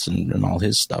 Johnson, and all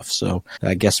his stuff. So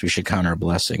I guess we should count our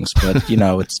blessings. But, you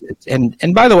know, it's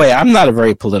and by the way, I'm not a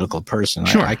very political person.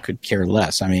 Sure. I could care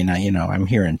less. I mean, I'm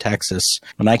here in Texas.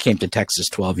 When I came to Texas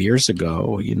 12 years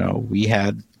ago, you know, we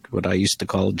had what I used to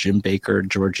call Jim Baker,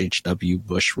 George H.W.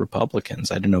 Bush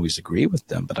Republicans. I didn't always agree with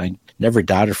them, but I never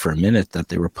doubted for a minute that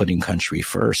they were putting country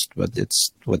first. But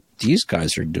it's what these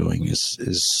guys are doing is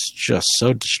just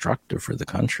so destructive for the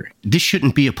country. This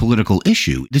shouldn't be a political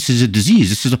issue. This is a disease.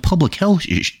 This is a public health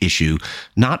issue,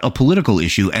 not a political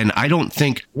issue. And I don't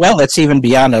think... Well, it's even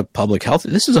beyond a public health.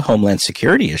 This is a homeland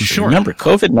security issue. Sure. Remember,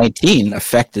 COVID-19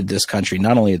 affected this country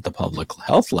not only at the public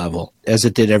health level, as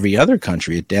it did every other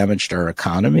country. It damaged our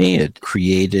economy. It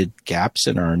created gaps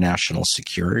in our national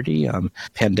security.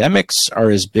 Pandemics are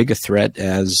as big a threat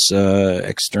as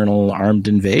external armed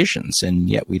invasions, and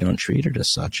yet we don't treat it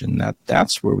as such. And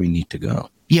that's where we need to go.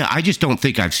 Yeah, I just don't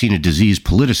think I've seen a disease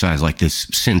politicized like this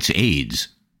since AIDS.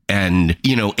 And,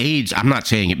 you know, AIDS, I'm not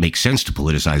saying it makes sense to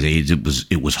politicize AIDS.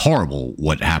 It was horrible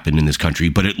what happened in this country.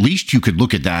 But at least you could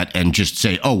look at that and just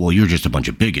say, oh, well, you're just a bunch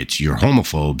of bigots. You're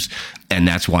homophobes. And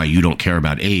that's why you don't care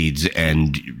about AIDS.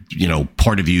 And, you know,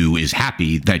 part of you is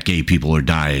happy that gay people are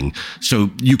dying.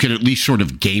 So you can at least sort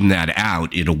of game that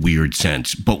out in a weird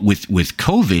sense. But with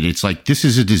COVID, it's like this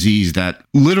is a disease that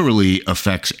literally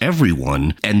affects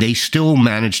everyone. And they still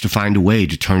manage to find a way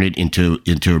to turn it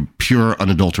into pure,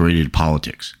 unadulterated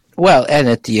politics. Well, and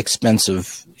at the expense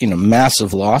of, you know,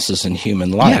 massive losses in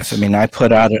human life. Yes. I mean, I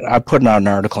put out an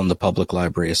article in the Public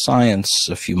Library of Science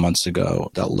a few months ago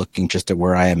that looking just at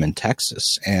where I am in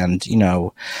Texas. And, you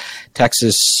know,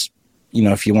 Texas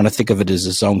if you want to think of it as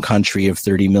its own country of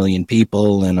 30 million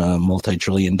people and a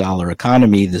multi-trillion-dollar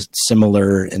economy, that's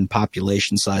similar in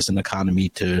population size and economy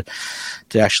to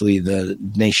actually the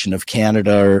nation of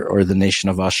Canada or the nation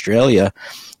of Australia.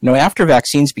 After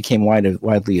vaccines became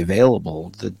widely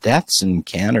available, the deaths in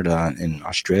Canada and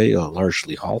Australia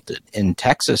largely halted. In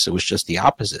Texas, it was just the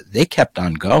opposite. They kept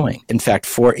on going. In fact,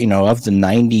 of the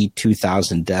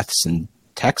 92,000 deaths in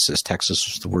Texas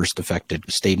was the worst affected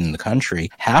state in the country.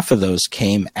 Half of those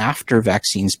came after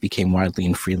vaccines became widely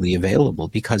and freely available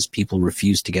because people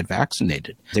refused to get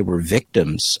vaccinated. They were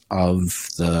victims of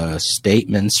the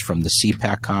statements from the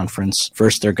CPAC conference.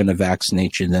 First, they're going to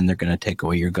vaccinate you, then they're going to take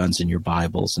away your guns and your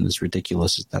Bibles. And as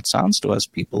ridiculous as that sounds to us,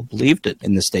 people believed it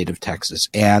in the state of Texas.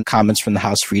 And comments from the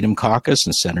House Freedom Caucus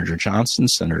and Senator Johnson,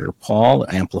 Senator Paul,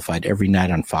 amplified every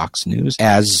night on Fox News,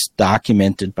 as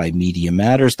documented by Media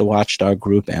Matters, the watchdog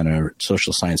group, and a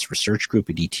social science research group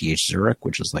at ETH Zurich,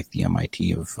 which is like the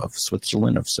MIT of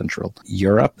Switzerland, of Central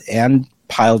Europe, and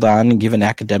piled on and given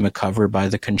academic cover by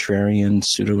the contrarian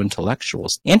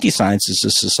pseudo-intellectuals. Anti-science is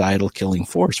a societal killing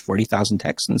force. 40,000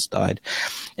 Texans died.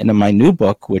 And in my new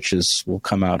book, which will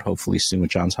come out hopefully soon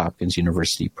with Johns Hopkins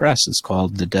University Press, it's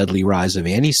called The Deadly Rise of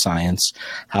Anti-Science,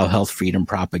 How Health Freedom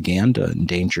Propaganda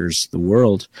Endangers the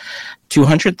World.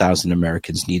 200,000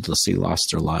 Americans needlessly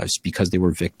lost their lives because they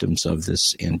were victims of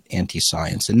this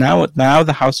anti-science. And now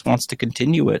the House wants to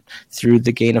continue it through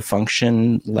the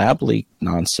gain-of-function lab leak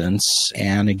nonsense.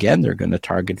 And again, they're going to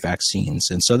target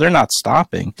vaccines. And so they're not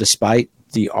stopping, despite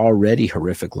the already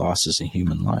horrific losses in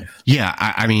human life. Yeah,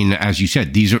 I mean, as you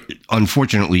said, these are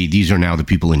now the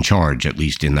people in charge, at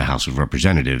least in the House of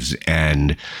Representatives.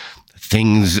 And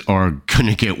things are going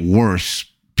to get worse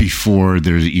before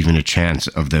there's even a chance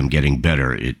of them getting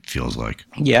better, it feels like.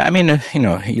 Yeah, I mean,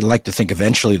 you'd like to think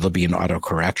eventually there'll be an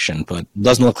autocorrection, but it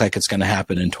doesn't look like it's going to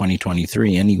happen in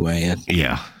 2023 anyway.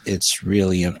 It's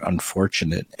really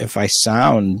unfortunate. If I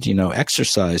sound,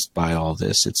 exercised by all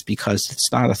this, it's because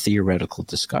it's not a theoretical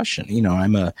discussion.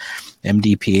 I'm a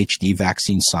MD, PhD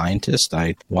vaccine scientist.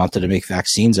 I wanted to make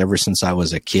vaccines ever since I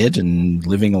was a kid and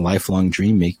living a lifelong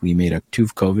dream. We made 2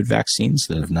 COVID vaccines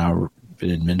that have now been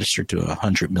administered to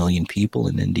 100 million people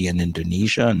in India and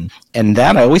Indonesia. And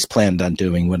that I always planned on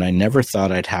doing. What I never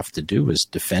thought I'd have to do was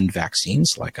defend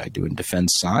vaccines like I do and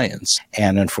defend science.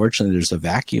 And unfortunately, there's a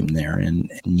vacuum there and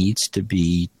it needs to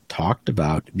be talked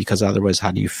about, because otherwise,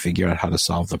 how do you figure out how to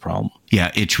solve the problem?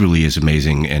 Yeah, it truly is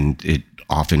amazing. And it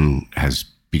often has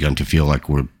begun to feel like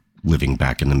we're living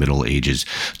back in the Middle Ages.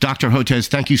 Dr. Hotez,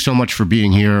 thank you so much for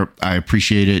being here. I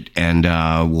appreciate it. And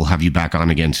we'll have you back on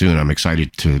again soon. I'm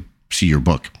excited to see your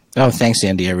book. Oh, thanks,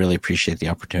 Andy. I really appreciate the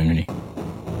opportunity.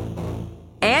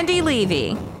 Andy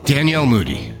Levy. Danielle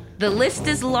Moody. The list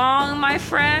is long, my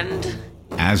friend.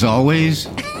 As always.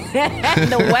 and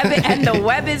the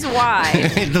web is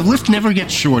wide. The list never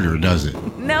gets shorter, does it?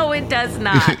 No, it does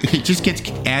not. It just gets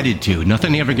added to.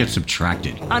 Nothing ever gets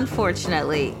subtracted.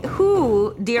 Unfortunately.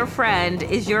 Who, dear friend,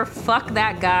 is your fuck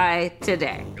that guy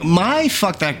today? My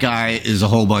fuck that guy is a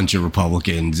whole bunch of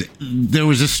Republicans. There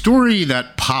was a story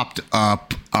that popped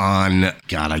up on,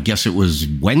 I guess it was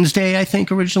Wednesday, I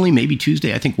think originally, maybe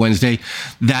Tuesday, I think Wednesday,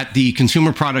 that the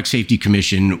Consumer Product Safety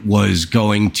Commission was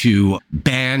going to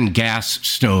ban gas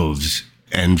stoves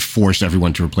and force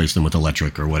everyone to replace them with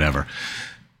electric or whatever.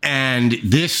 And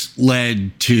this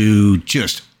led to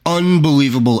just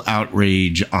unbelievable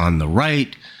outrage on the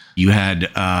right. You had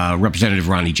Representative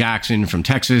Ronnie Jackson from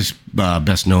Texas,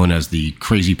 best known as the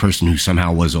crazy person who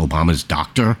somehow was Obama's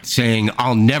doctor, saying,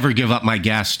 "I'll never give up my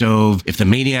gas stove. If the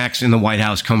maniacs in the White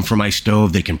House come for my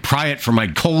stove, they can pry it from my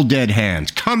cold, dead hands.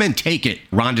 Come and take it."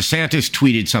 Ron DeSantis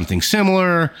tweeted something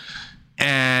similar.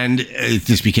 And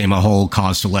this became a whole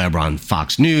cause célèbre on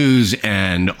Fox News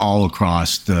and all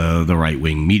across the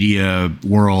right-wing media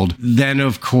world. Then,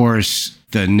 of course,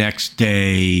 the next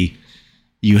day,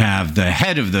 you have the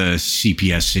head of the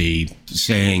CPSC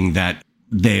saying that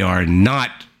they are not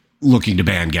looking to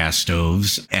ban gas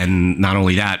stoves. And not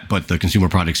only that, but the Consumer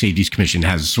Product Safety Commission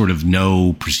has sort of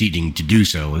no proceeding to do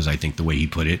so, is I think the way he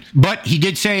put it. But he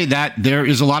did say that there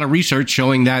is a lot of research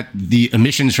showing that the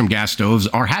emissions from gas stoves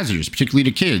are hazardous, particularly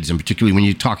to kids, and particularly when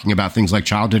you're talking about things like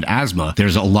childhood asthma.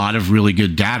 There's a lot of really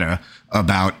good data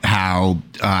about how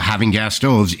having gas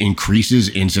stoves increases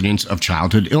incidence of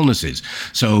childhood illnesses.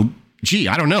 So,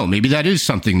 I don't know. Maybe that is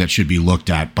something that should be looked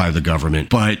at by the government.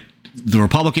 But the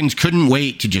Republicans couldn't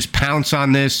wait to just pounce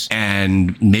on this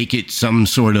and make it some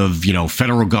sort of,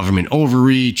 federal government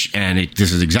overreach. And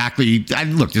this is exactly,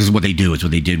 this is what they do. It's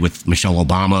what they did with Michelle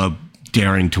Obama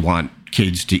daring to want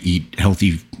kids to eat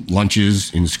healthy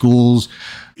lunches in schools.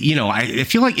 I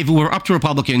feel like if it were up to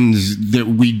Republicans, that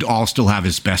we'd all still have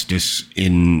asbestos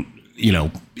in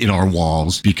our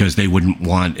walls because they wouldn't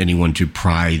want anyone to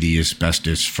pry the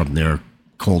asbestos from their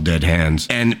cold, dead hands.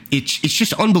 And it's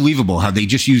just unbelievable how they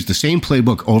just use the same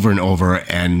playbook over and over,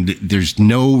 and there's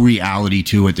no reality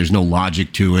to it. There's no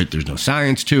logic to it. There's no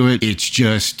science to it. It's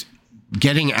just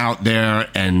getting out there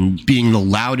and being the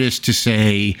loudest to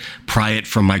say, pry it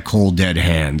from my cold, dead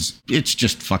hands. It's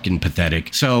just fucking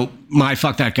pathetic. So my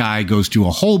fuck that guy goes to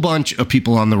a whole bunch of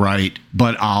people on the right,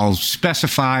 but I'll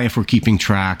specify, if we're keeping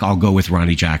track, I'll go with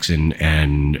Ronnie Jackson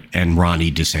and Ronnie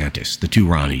DeSantis, the two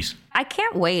Ronnies. I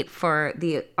can't wait for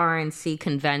the RNC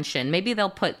convention. Maybe they'll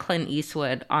put Clint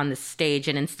Eastwood on the stage,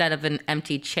 and instead of an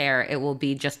empty chair, it will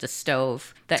be just a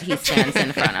stove that he stands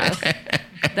in front of.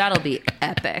 That'll be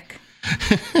epic.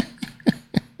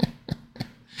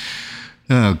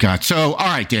 Oh, God. So, all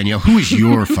right, Danielle, who is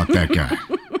your fuck that guy?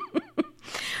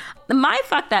 My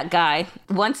fuck that guy,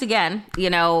 once again, you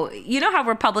know how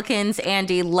Republicans,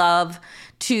 Andy, love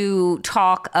to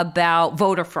talk about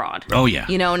voter fraud. Oh, yeah.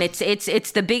 And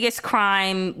it's the biggest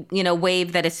crime,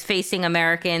 wave that is facing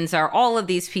Americans are all of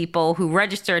these people who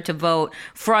register to vote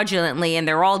fraudulently, and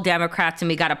they're all Democrats, and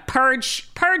we got to purge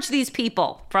these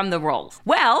people from the rolls.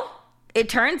 Well, it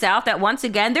turns out that once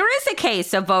again, there is a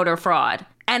case of voter fraud.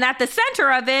 And at the center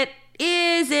of it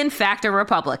is, in fact, a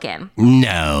Republican.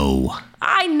 No.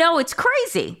 I know, it's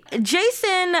crazy.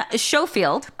 Jason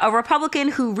Schofield, a Republican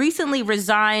who recently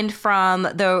resigned from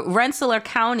the Rensselaer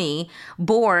County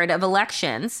Board of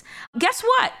Elections, guess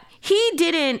what? He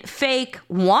didn't fake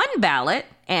one ballot,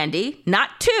 Andy,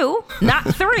 not two,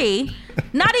 not three,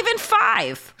 not even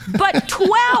 5, but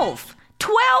 12.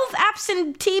 12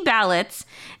 absentee ballots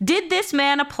did this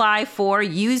man apply for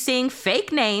using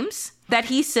fake names that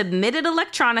he submitted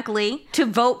electronically to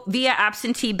vote via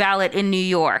absentee ballot in New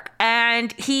York.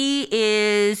 And he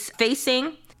is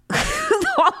facing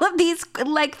all of these,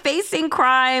 facing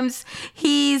crimes.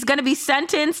 He's going to be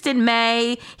sentenced in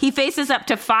May. He faces up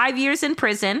to 5 years in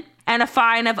prison and a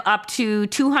fine of up to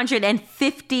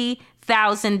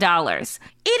 $250,000.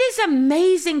 It is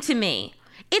amazing to me.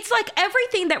 It's like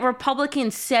everything that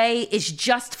Republicans say is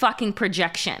just fucking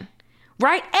projection,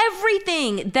 right?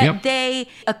 Everything that they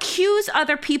accuse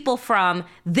other people from,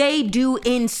 they do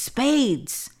in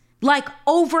spades, like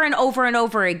over and over and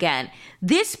over again.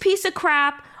 This piece of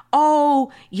crap,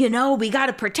 we got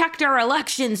to protect our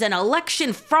elections and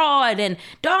election fraud, and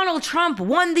Donald Trump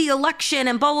won the election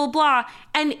and blah, blah, blah.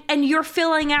 And you're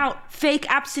filling out fake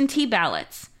absentee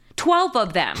ballots. 12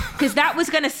 of them, because that was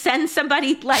going to send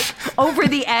somebody over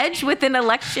the edge with an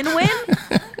election win.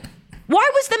 Why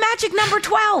was the magic number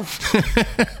 12?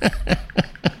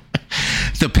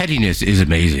 The pettiness is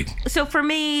amazing. So for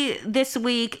me this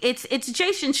week, it's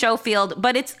Jason Schofield,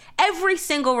 but it's every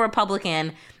single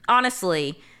Republican,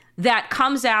 honestly, that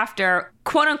comes after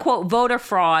quote unquote voter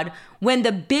fraud when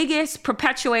the biggest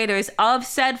perpetuators of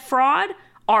said fraud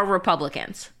are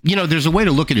Republicans. There's a way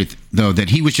to look at it, though, that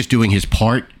he was just doing his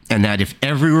part, and that if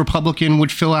every Republican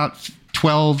would fill out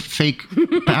 12 fake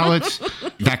ballots,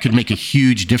 that could make a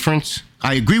huge difference.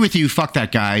 I agree with you, fuck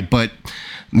that guy, but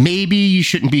maybe you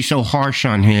shouldn't be so harsh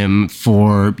on him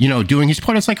for, doing his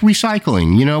part. It's like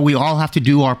recycling. We all have to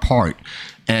do our part.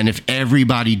 And if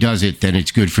everybody does it, then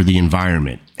it's good for the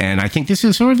environment. And I think this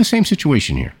is sort of the same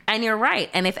situation here. And you're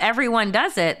right. And if everyone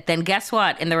does it, then guess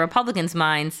what? In the Republicans'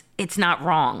 minds, it's not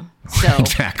wrong. So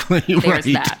exactly. There's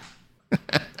that.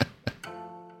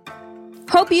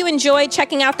 Hope you enjoyed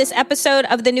checking out this episode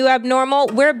of The New Abnormal.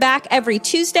 We're back every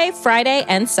Tuesday, Friday,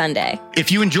 and Sunday.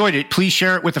 If you enjoyed it, please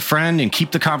share it with a friend and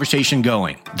keep the conversation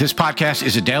going. This podcast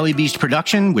is a Daily Beast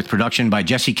production with production by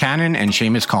Jesse Cannon and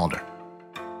Seamus Calder.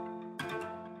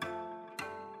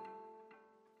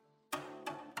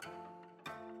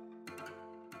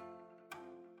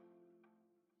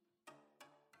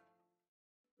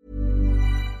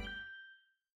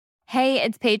 Hey,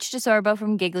 it's Paige DeSorbo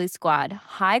from Giggly Squad.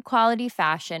 High quality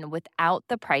fashion without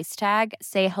the price tag.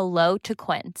 Say hello to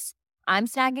Quince. I'm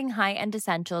snagging high-end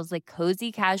essentials like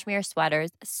cozy cashmere sweaters,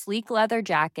 sleek leather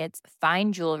jackets,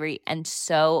 fine jewelry, and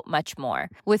so much more.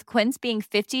 With Quince being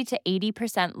 50 to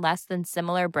 80% less than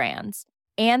similar brands.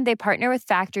 And they partner with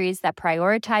factories that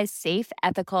prioritize safe,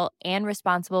 ethical, and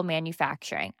responsible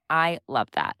manufacturing. I love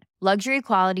that. Luxury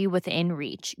quality within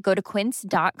reach. Go to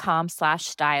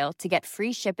quince.com/style to get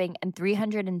free shipping and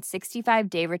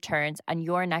 365-day returns on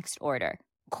your next order.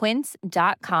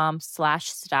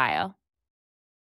 Quince.com/style.